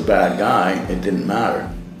was such a bad guy, it didn't matter.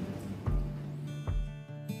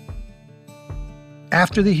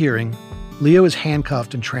 After the hearing, Leo is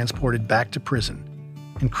handcuffed and transported back to prison,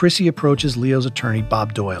 and Crissie approaches Leo's attorney,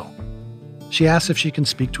 Bob Doyle. She asks if she can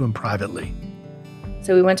speak to him privately.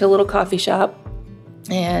 So we went to a little coffee shop,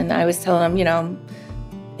 and I was telling him, I'm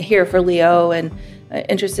here for Leo and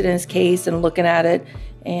interested in his case and looking at it.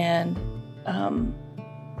 And,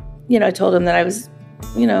 I told him that I was,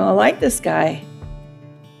 I like this guy.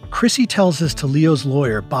 Crissie tells this to Leo's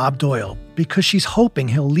lawyer, Bob Doyle, because she's hoping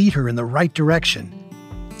he'll lead her in the right direction,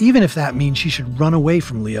 even if that means she should run away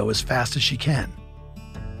from Leo as fast as she can.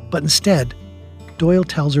 But instead, Doyle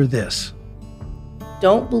tells her this.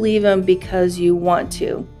 Don't believe him because you want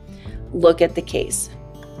to. Look at the case.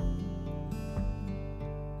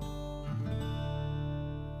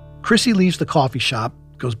 Crissie leaves the coffee shop,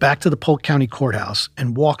 goes back to the Polk County Courthouse,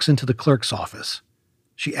 and walks into the clerk's office.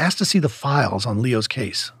 She asks to see the files on Leo's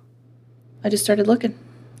case. I just started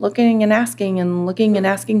looking and asking and looking and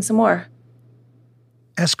asking some more.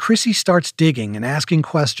 As Crissie starts digging and asking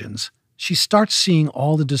questions, she starts seeing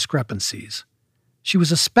all the discrepancies. She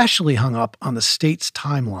was especially hung up on the state's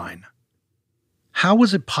timeline. How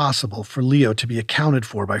was it possible for Leo to be accounted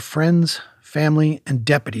for by friends, family, and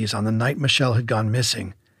deputies on the night Michelle had gone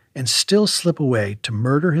missing, and still slip away to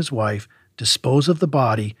murder his wife, dispose of the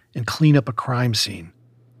body, and clean up a crime scene?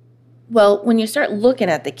 Well, when you start looking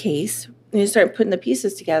at the case, and you start putting the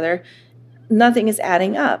pieces together, nothing is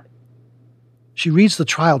adding up. She reads the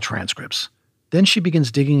trial transcripts. Then she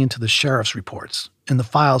begins digging into the sheriff's reports and the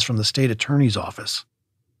files from the state attorney's office.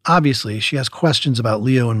 Obviously, she has questions about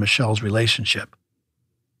Leo and Michelle's relationship.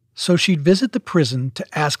 So she'd visit the prison to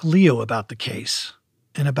ask Leo about the case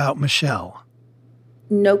and about Michelle.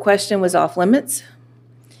 No question was off limits.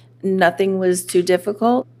 Nothing was too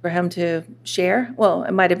difficult for him to share. Well,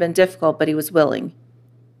 it might have been difficult, but he was willing.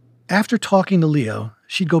 After talking to Leo,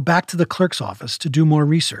 she'd go back to the clerk's office to do more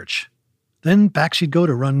research. Then back she'd go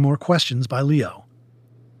to run more questions by Leo.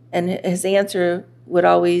 And his answer would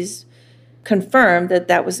always confirm that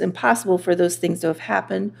that was impossible for those things to have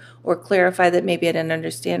happened, or clarify that maybe I didn't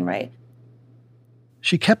understand right.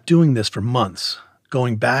 She kept doing this for months,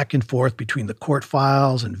 going back and forth between the court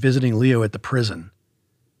files and visiting Leo at the prison.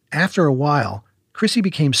 After a while, Crissie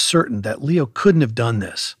became certain that Leo couldn't have done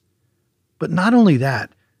this. But not only that,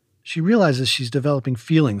 she realizes she's developing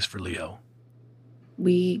feelings for Leo.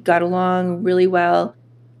 We got along really well.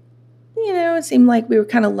 You know, it seemed like we were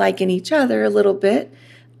kind of liking each other a little bit,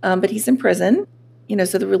 but he's in prison. You know,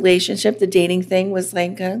 so the relationship, the dating thing was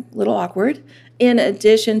like a little awkward. In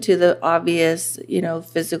addition to the obvious, you know,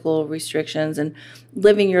 physical restrictions and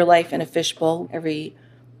living your life in a fishbowl, every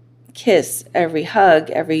kiss, every hug,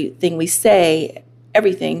 everything we say,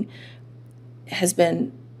 everything has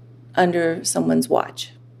been under someone's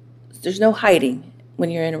watch. There's no hiding when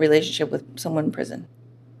you're in a relationship with someone in prison.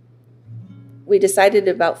 We decided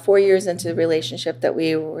about 4 years into the relationship that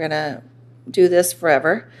we were going to do this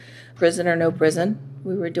forever, prison or no prison.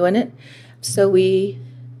 We were doing it. So we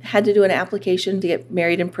had to do an application to get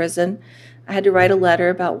married in prison. I had to write a letter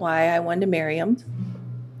about why I wanted to marry him.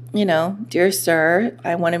 You know, dear sir,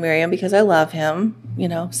 I want to marry him because I love him, you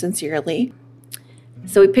know, sincerely.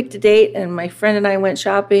 So we picked a date, and my friend and I went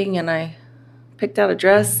shopping, and I picked out a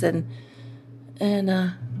dress and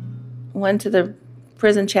went to the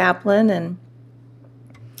prison chaplain and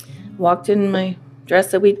walked in my dress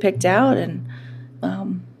that we'd picked out, and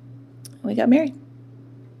we got married.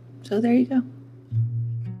 So there you go.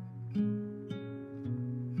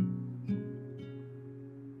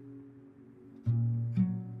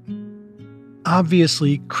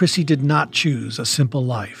 Obviously, Crissie did not choose a simple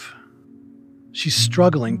life. She's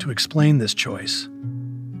struggling to explain this choice.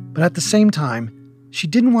 But at the same time, she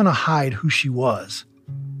didn't want to hide who she was.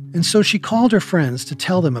 And so she called her friends to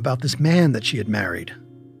tell them about this man that she had married.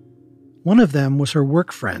 One of them was her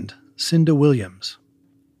work friend, Cinda Williams.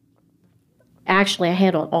 Actually, I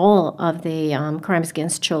handled all of the crimes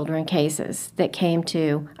against children cases that came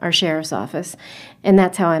to our sheriff's office, and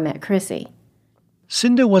that's how I met Crissie.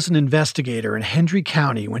 Cinda was an investigator in Hendry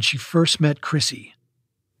County when she first met Crissie.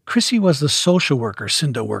 Crissie was the social worker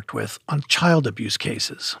Cinda worked with on child abuse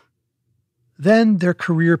cases. Then their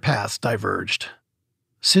career paths diverged.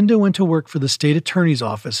 Cinda went to work for the state attorney's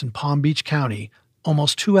office in Palm Beach County,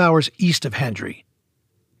 almost 2 hours east of Hendry.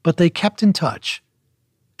 But they kept in touch.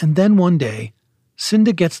 And then one day,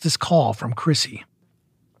 Cinda gets this call from Crissie.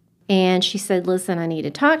 And she said, listen, I need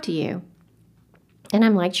to talk to you. And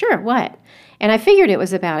I'm like, sure, what? And I figured it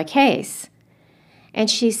was about a case. And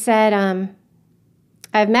she said,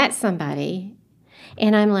 I've met somebody.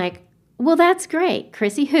 And I'm like, well, that's great,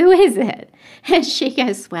 Crissie, who is it? And she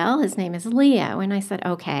goes, well, his name is Leo. And I said,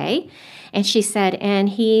 okay. And she said, and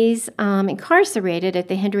he's incarcerated at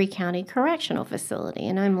the Hendry County Correctional Facility.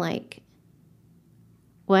 And I'm like,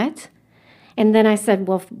 what? And then I said,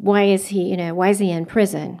 well, why is he in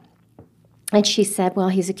prison? And she said, well,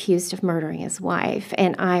 he's accused of murdering his wife.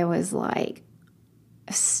 And I was like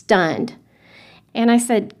stunned. And I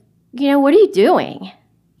said, what are you doing?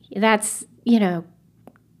 That's,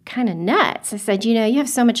 kind of nuts. I said, you have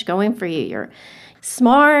so much going for you. You're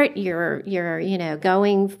smart, you're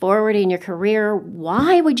going forward in your career.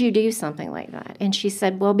 Why would you do something like that? And she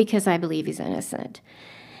said, well, because I believe he's innocent.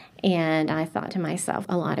 And I thought to myself,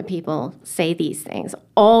 a lot of people say these things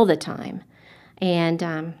all the time.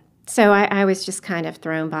 And so I was just kind of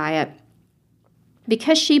thrown by it.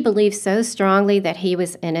 Because she believed so strongly that he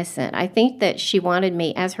was innocent, I think that she wanted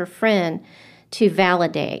me as her friend to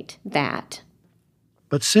validate that.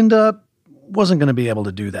 But Cinda wasn't going to be able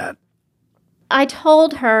to do that. I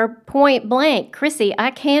told her point blank, Crissie,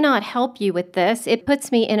 I cannot help you with this. It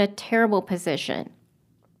puts me in a terrible position.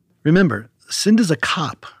 Remember, Cinda's a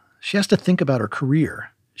cop. She has to think about her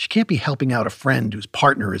career. She can't be helping out a friend whose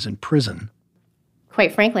partner is in prison.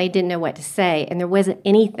 Quite frankly, I didn't know what to say, and there wasn't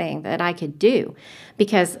anything that I could do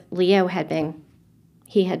because Leo had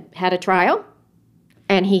had a trial,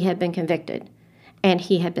 and he had been convicted, and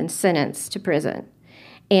he had been sentenced to prison.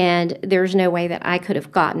 And there's no way that I could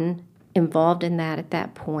have gotten involved in that at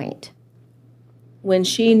that point. When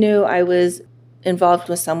she knew I was involved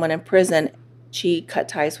with someone in prison, she cut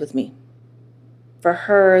ties with me. For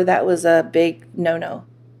her, that was a big no-no.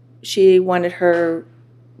 She wanted her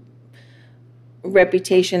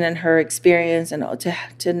reputation and her experience and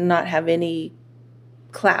to not have any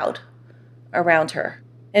cloud around her.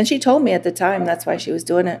 And she told me at the time that's why she was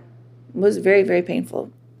doing it. It was very, very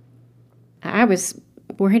painful. I was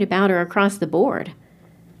worried about her across the board.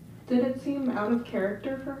 Did it seem out of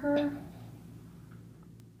character for her?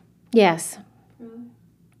 Yes. Really?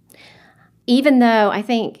 Even though I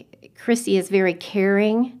think Crissie is very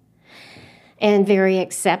caring and very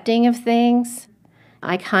accepting of things,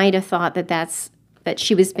 I kind of thought that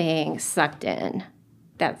she was being sucked in.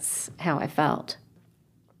 That's how I felt.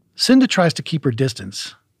 Cinda tries to keep her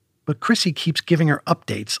distance, but Crissie keeps giving her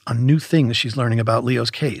updates on new things she's learning about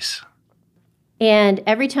Leo's case. And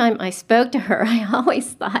every time I spoke to her, I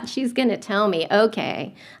always thought she's going to tell me,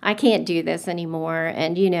 okay, I can't do this anymore.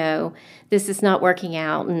 And, this is not working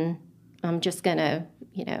out. And I'm just going to,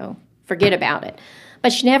 forget about it.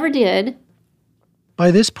 But she never did.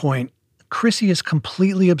 By this point, Crissie is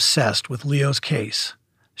completely obsessed with Leo's case.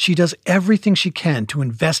 She does everything she can to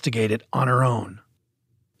investigate it on her own.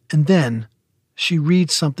 And then she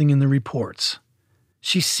reads something in the reports.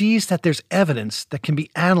 She sees that there's evidence that can be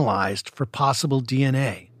analyzed for possible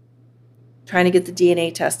DNA. Trying to get the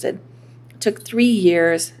DNA tested. It took 3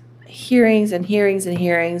 years, hearings and hearings and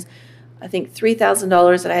hearings. I think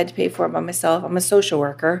 $3,000 that I had to pay for by myself. I'm a social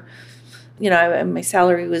worker. My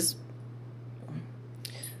salary was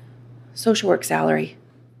social work salary.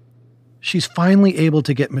 She's finally able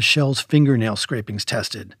to get Michelle's fingernail scrapings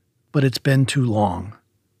tested, but it's been too long.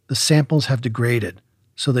 The samples have degraded,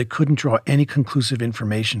 so they couldn't draw any conclusive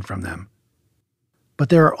information from them. But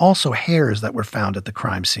there are also hairs that were found at the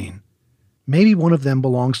crime scene. Maybe one of them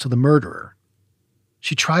belongs to the murderer.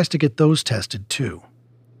 She tries to get those tested too.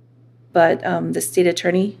 But the state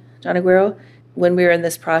attorney, John Aguero, when we were in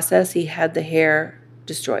this process, he had the hair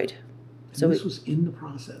destroyed. So this was in the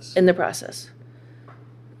process? In the process.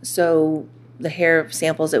 So the hair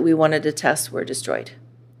samples that we wanted to test were destroyed.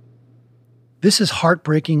 This is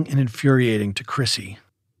heartbreaking and infuriating to Crissie.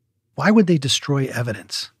 Why would they destroy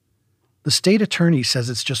evidence? The state attorney says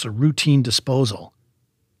it's just a routine disposal.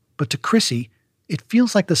 But to Crissie, it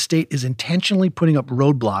feels like the state is intentionally putting up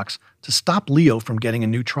roadblocks to stop Leo from getting a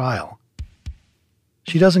new trial.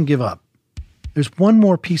 She doesn't give up. There's one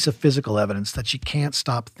more piece of physical evidence that she can't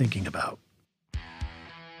stop thinking about.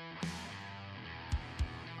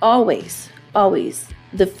 Always,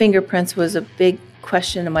 the fingerprints was a big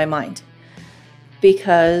question in my mind.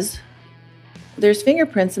 Because there's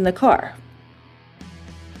fingerprints in the car.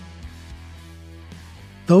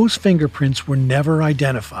 Those fingerprints were never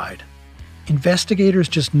identified. Investigators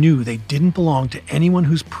just knew they didn't belong to anyone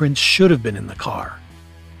whose prints should have been in the car.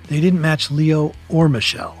 They didn't match Leo or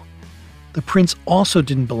Michelle. The prints also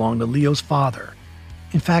didn't belong to Leo's father.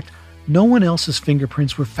 In fact, no one else's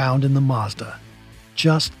fingerprints were found in the Mazda.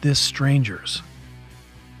 Just this stranger's.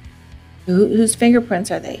 Whose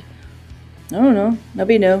fingerprints are they? I don't know.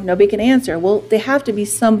 Nobody knew. Nobody can answer. Well, they have to be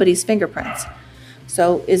somebody's fingerprints.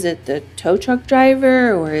 So is it the tow truck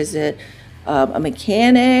driver, or is it a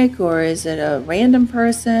mechanic, or is it a random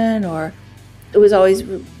person? Or it was always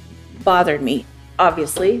bothered me.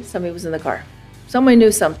 Obviously, somebody was in the car. Somebody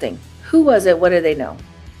knew something. Who was it? What did they know?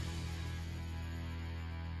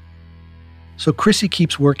 So Crissie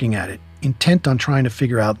keeps working at it, intent on trying to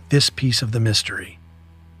figure out this piece of the mystery.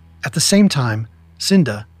 At the same time,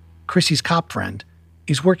 Cinda, Crissie's cop friend,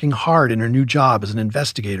 is working hard in her new job as an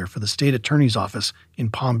investigator for the state attorney's office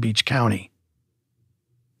in Palm Beach County.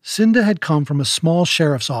 Cinda had come from a small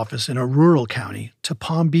sheriff's office in a rural county to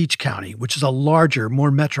Palm Beach County, which is a larger,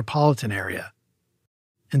 more metropolitan area.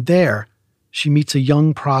 And there, she meets a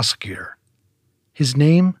young prosecutor. His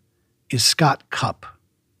name is Scott Cupp.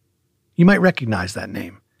 You might recognize that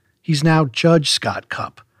name. He's now Judge Scott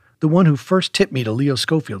Cupp, the one who first tipped me to Leo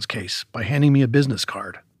Schofield's case by handing me a business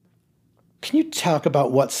card. Can you talk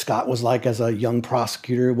about what Scott was like as a young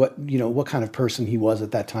prosecutor? What kind of person he was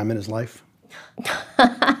at that time in his life?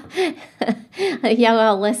 Yeah,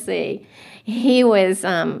 well, let's see. He was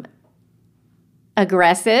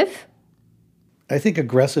aggressive. I think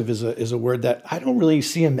aggressive is a word that I don't really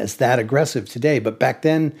see him as that aggressive today, but back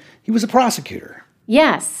then he was a prosecutor.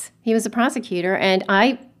 Yes, he was a prosecutor, and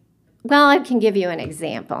I can give you an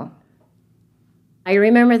example. I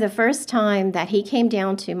remember the first time that he came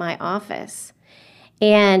down to my office,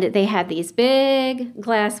 and they had these big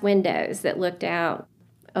glass windows that looked out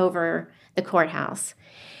over the courthouse.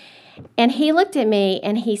 And he looked at me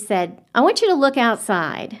and he said, "I want you to look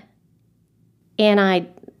outside." And I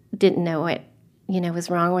didn't know what, was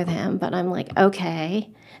wrong with him, but I'm like, okay.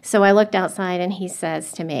 So I looked outside and he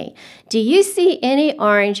says to me, "Do you see any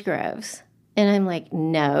orange groves?" And I'm like,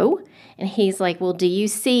 "No." And he's like, "Well, do you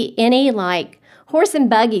see any horse and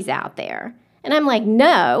buggies out there?" And I'm like,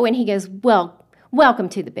 "No." And he goes, "Well, welcome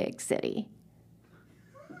to the big city."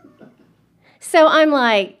 So I'm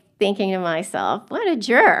like thinking to myself, what a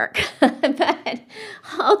jerk. But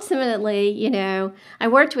ultimately, I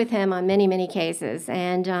worked with him on many, many cases.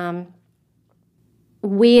 And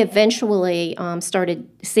we eventually started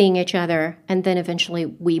seeing each other. And then eventually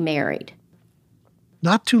we married.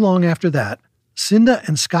 Not too long after that, Cinda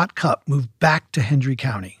and Scott Cupp moved back to Hendry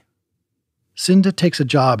County. Cinda takes a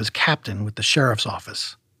job as captain with the sheriff's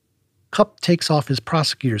office. Cupp takes off his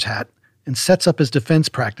prosecutor's hat and sets up his defense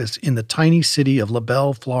practice in the tiny city of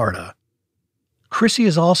LaBelle, Florida. Crissie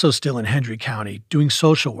is also still in Hendry County doing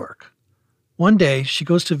social work. One day, she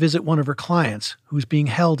goes to visit one of her clients who's being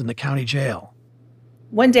held in the county jail.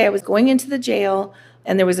 One day I was going into the jail,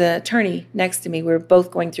 and there was an attorney next to me. We were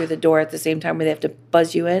both going through the door at the same time where they have to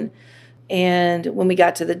buzz you in. And when we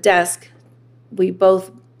got to the desk, we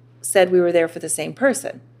both said we were there for the same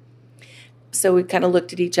person. So we kind of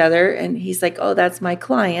looked at each other, and he's like, oh, that's my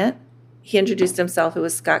client. He introduced himself. It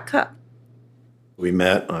was Scott Cupp. We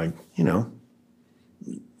met.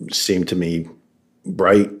 Seemed to me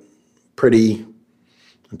bright, pretty,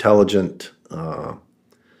 intelligent.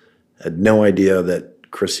 Had no idea that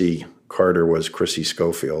Crissie Carter was Crissie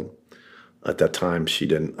Schofield. At that time, she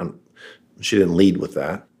didn't lead with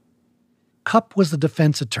that. Cupp was the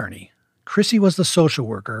defense attorney. Crissie was the social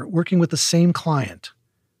worker working with the same client.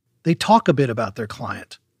 They talk a bit about their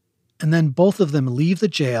client, and then both of them leave the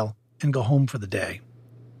jail and go home for the day.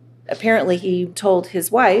 Apparently, he told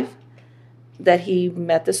his wife that he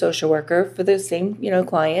met the social worker for the same,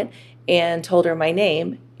 client, and told her my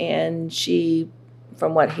name. And she,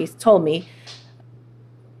 from what he told me,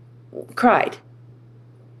 cried.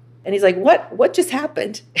 And he's like, what just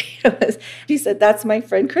happened? He said, that's my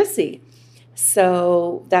friend Crissie.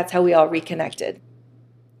 So that's how we all reconnected.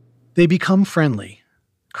 They become friendly.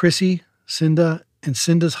 Crissie, Cinda, and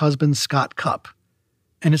Cinda's husband, Scott Cupp.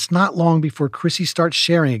 And it's not long before Crissie starts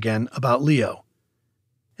sharing again about Leo.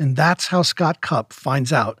 And that's how Scott Cupp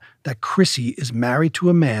finds out that Crissie is married to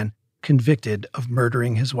a man convicted of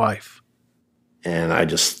murdering his wife. And I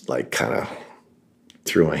just kind of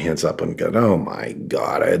threw my hands up and go, oh my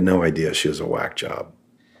God, I had no idea she was a whack job.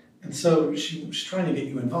 And so she was trying to get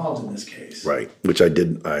you involved in this case. Right, which I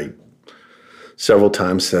did. I several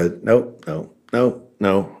times said, no.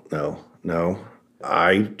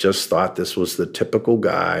 I just thought this was the typical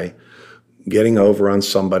guy getting over on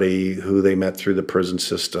somebody who they met through the prison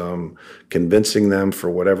system, convincing them for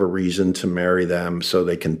whatever reason to marry them so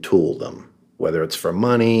they can tool them, whether it's for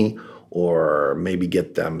money or maybe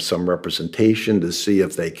get them some representation to see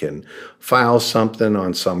if they can file something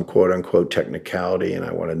on some quote-unquote technicality, and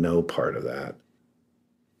I want to know part of that.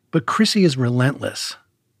 But Crissie is relentless.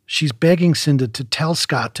 She's begging Cinda to tell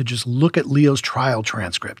Scott to just look at Leo's trial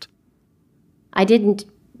transcript. I didn't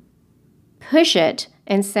push it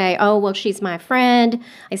and say, oh, well, she's my friend.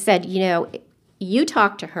 I said, you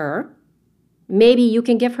talk to her. Maybe you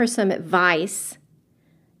can give her some advice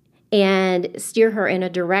and steer her in a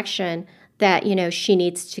direction that, she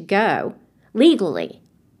needs to go legally.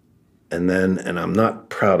 And I'm not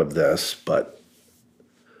proud of this, but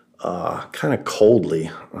kind of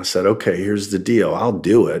coldly, I said, okay, here's the deal. I'll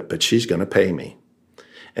do it, but she's going to pay me.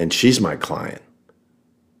 And she's my client.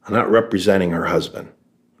 I'm not representing her husband,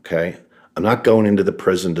 okay? I'm not going into the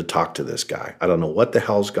prison to talk to this guy. I don't know what the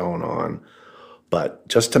hell's going on, but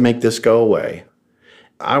just to make this go away,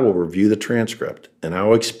 I will review the transcript and I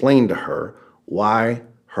will explain to her why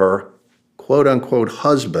her quote-unquote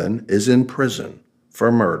husband is in prison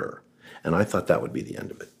for murder. And I thought that would be the end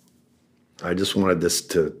of it. I just wanted this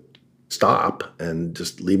to stop and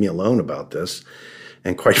just leave me alone about this.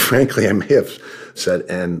 And quite frankly, I may have said,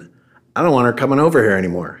 and I don't want her coming over here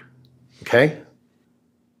anymore, okay?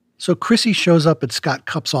 So Crissie shows up at Scott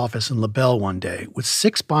Cupp's office in LaBelle one day with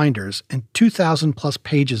 6 binders and 2,000 plus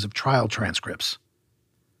pages of trial transcripts.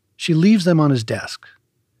 She leaves them on his desk.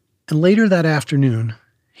 And later that afternoon,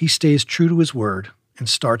 he stays true to his word and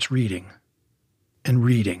starts reading. And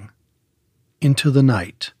reading. Into the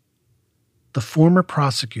night. The former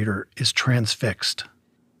prosecutor is transfixed.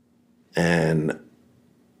 And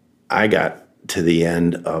I got to the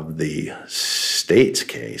end of the state's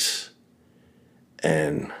case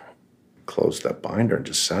and closed that binder and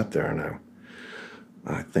just sat there, and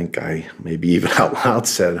I think I maybe even out loud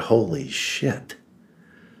said, holy shit,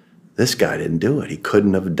 this guy didn't do it. He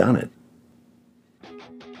couldn't have done it.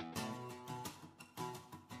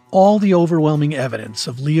 All the overwhelming evidence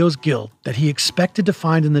of Leo's guilt that he expected to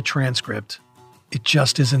find in the transcript, it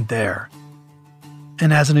just isn't there.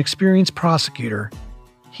 And as an experienced prosecutor,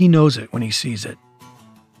 he knows it when he sees it.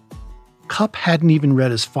 Cupp hadn't even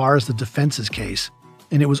read as far as the defense's case,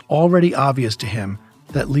 and it was already obvious to him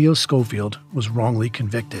that Leo Schofield was wrongly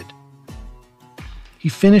convicted. He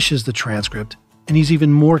finishes the transcript, and he's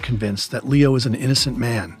even more convinced that Leo is an innocent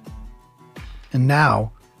man. And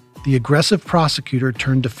now, the aggressive prosecutor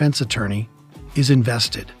turned defense attorney is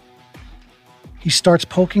invested. He starts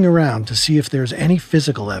poking around to see if there's any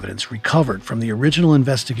physical evidence recovered from the original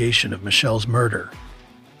investigation of Michelle's murder.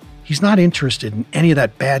 He's not interested in any of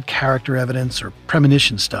that bad character evidence or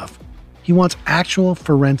premonition stuff. He wants actual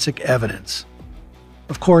forensic evidence.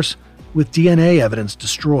 Of course, with DNA evidence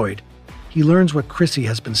destroyed, he learns what Crissie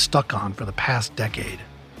has been stuck on for the past decade.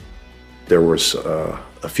 There was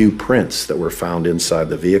a few prints that were found inside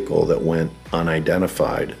the vehicle that went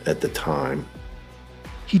unidentified at the time.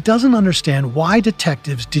 He doesn't understand why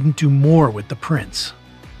detectives didn't do more with the prints.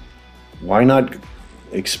 Why not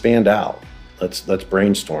expand out? Let's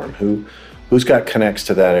brainstorm. Who's got connects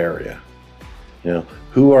to that area? You know,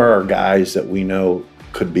 who are our guys that we know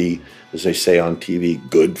could be, as they say on TV,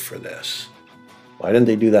 good for this? Why didn't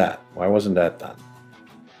they do that? Why wasn't that done?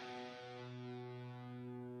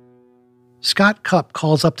 Scott Cupp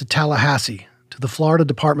calls up to Tallahassee, to the Florida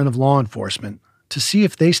Department of Law Enforcement, to see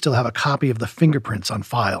if they still have a copy of the fingerprints on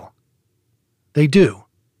file. They do,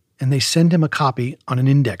 and they send him a copy on an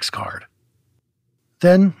index card.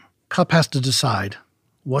 Then, Cupp has to decide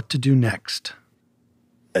what to do next.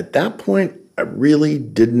 At that point, I really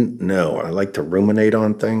didn't know. I like to ruminate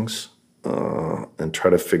on things and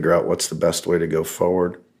try to figure out what's the best way to go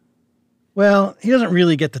forward. Well, he doesn't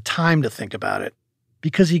really get the time to think about it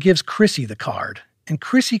because he gives Crissie the card, and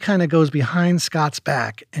Crissie kind of goes behind Scott's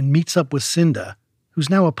back and meets up with Cinda,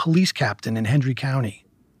 who's now a police captain in Hendry County.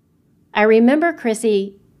 I remember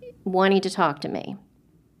Crissie wanting to talk to me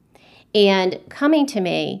and coming to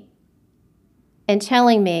me and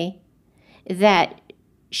telling me that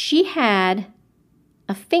she had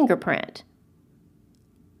a fingerprint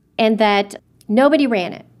and that nobody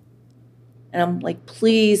ran it. And I'm like,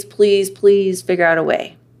 please, please, please figure out a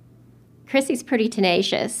way. Crissie's pretty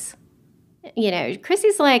tenacious. You know,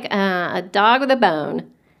 Crissie's like a dog with a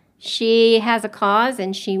bone. She has a cause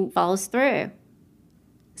and she follows through.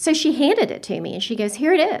 So she handed it to me and she goes,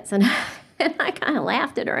 here it is. And I kind of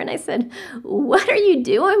laughed at her and I said, what are you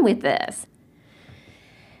doing with this?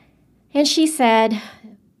 And she said,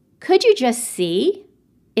 could you just see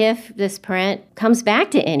if this print comes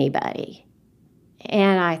back to anybody?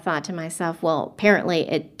 And I thought to myself, well, apparently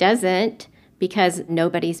it doesn't because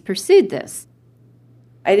nobody's pursued this.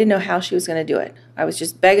 I didn't know how she was going to do it. I was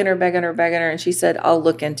just begging her, and she said, I'll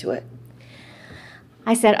look into it.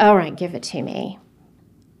 I said, all right, give it to me.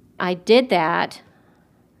 I did that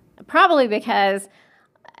probably because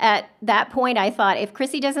at that point I thought, if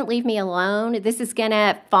Crissie doesn't leave me alone, this is going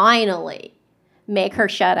to finally make her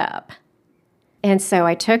shut up. And so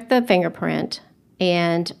I took the fingerprint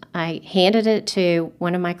and I handed it to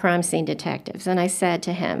one of my crime scene detectives. And I said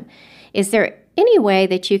to him, is there any way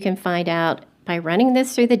that you can find out by running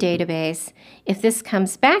this through the database if this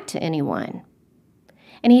comes back to anyone?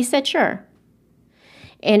 And he said, sure.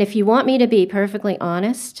 And if you want me to be perfectly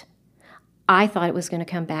honest, I thought it was going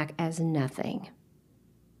to come back as nothing.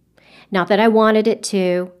 Not that I wanted it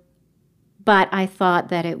to, but I thought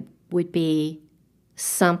that it would be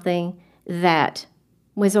something that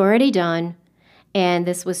was already done, and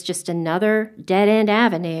this was just another dead-end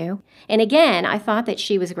avenue. And again, I thought that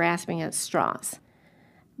she was grasping at straws.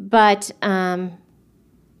 But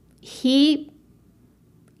he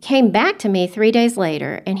came back to me 3 days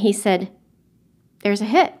later, and he said, there's a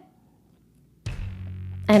hit.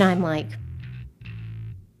 And I'm like,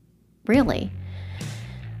 really?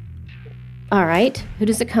 All right, who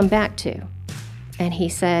does it come back to? And he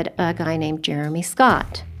said, a guy named Jeremy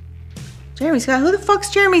Scott. Jeremy Scott? Who the fuck's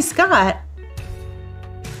Jeremy Scott?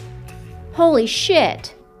 Holy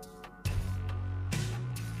shit.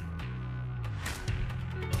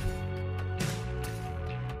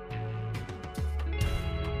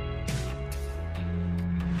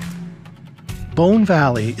 Bone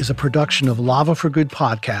Valley is a production of Lava for Good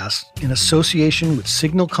podcast in association with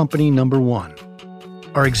Signal Company No. 1.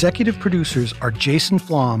 Our executive producers are Jason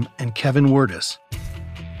Flom and Kevin Werdis.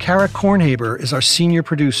 Kara Kornhaber is our senior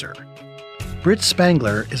producer. Britt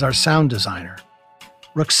Spangler is our sound designer.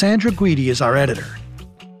 Ruxandra Guidi is our editor.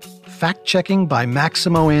 Fact-checking by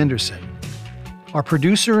Maximo Anderson. Our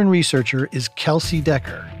producer and researcher is Kelsey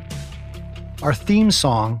Decker. Our theme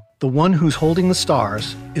song, The One Who's Holding the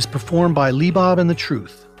Stars, is performed by Liebob and the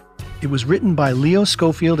Truth. It was written by Leo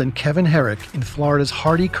Schofield and Kevin Herrick in Florida's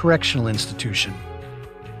Hardy Correctional Institution.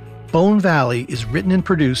 Bone Valley is written and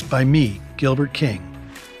produced by me, Gilbert King.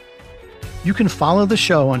 You can follow the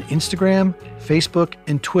show on Instagram, Facebook,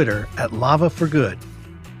 and Twitter at Lava for Good.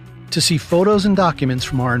 To see photos and documents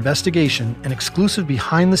from our investigation and exclusive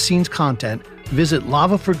behind-the-scenes content, visit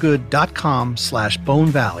lavaforgood.com/Bone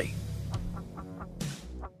Valley.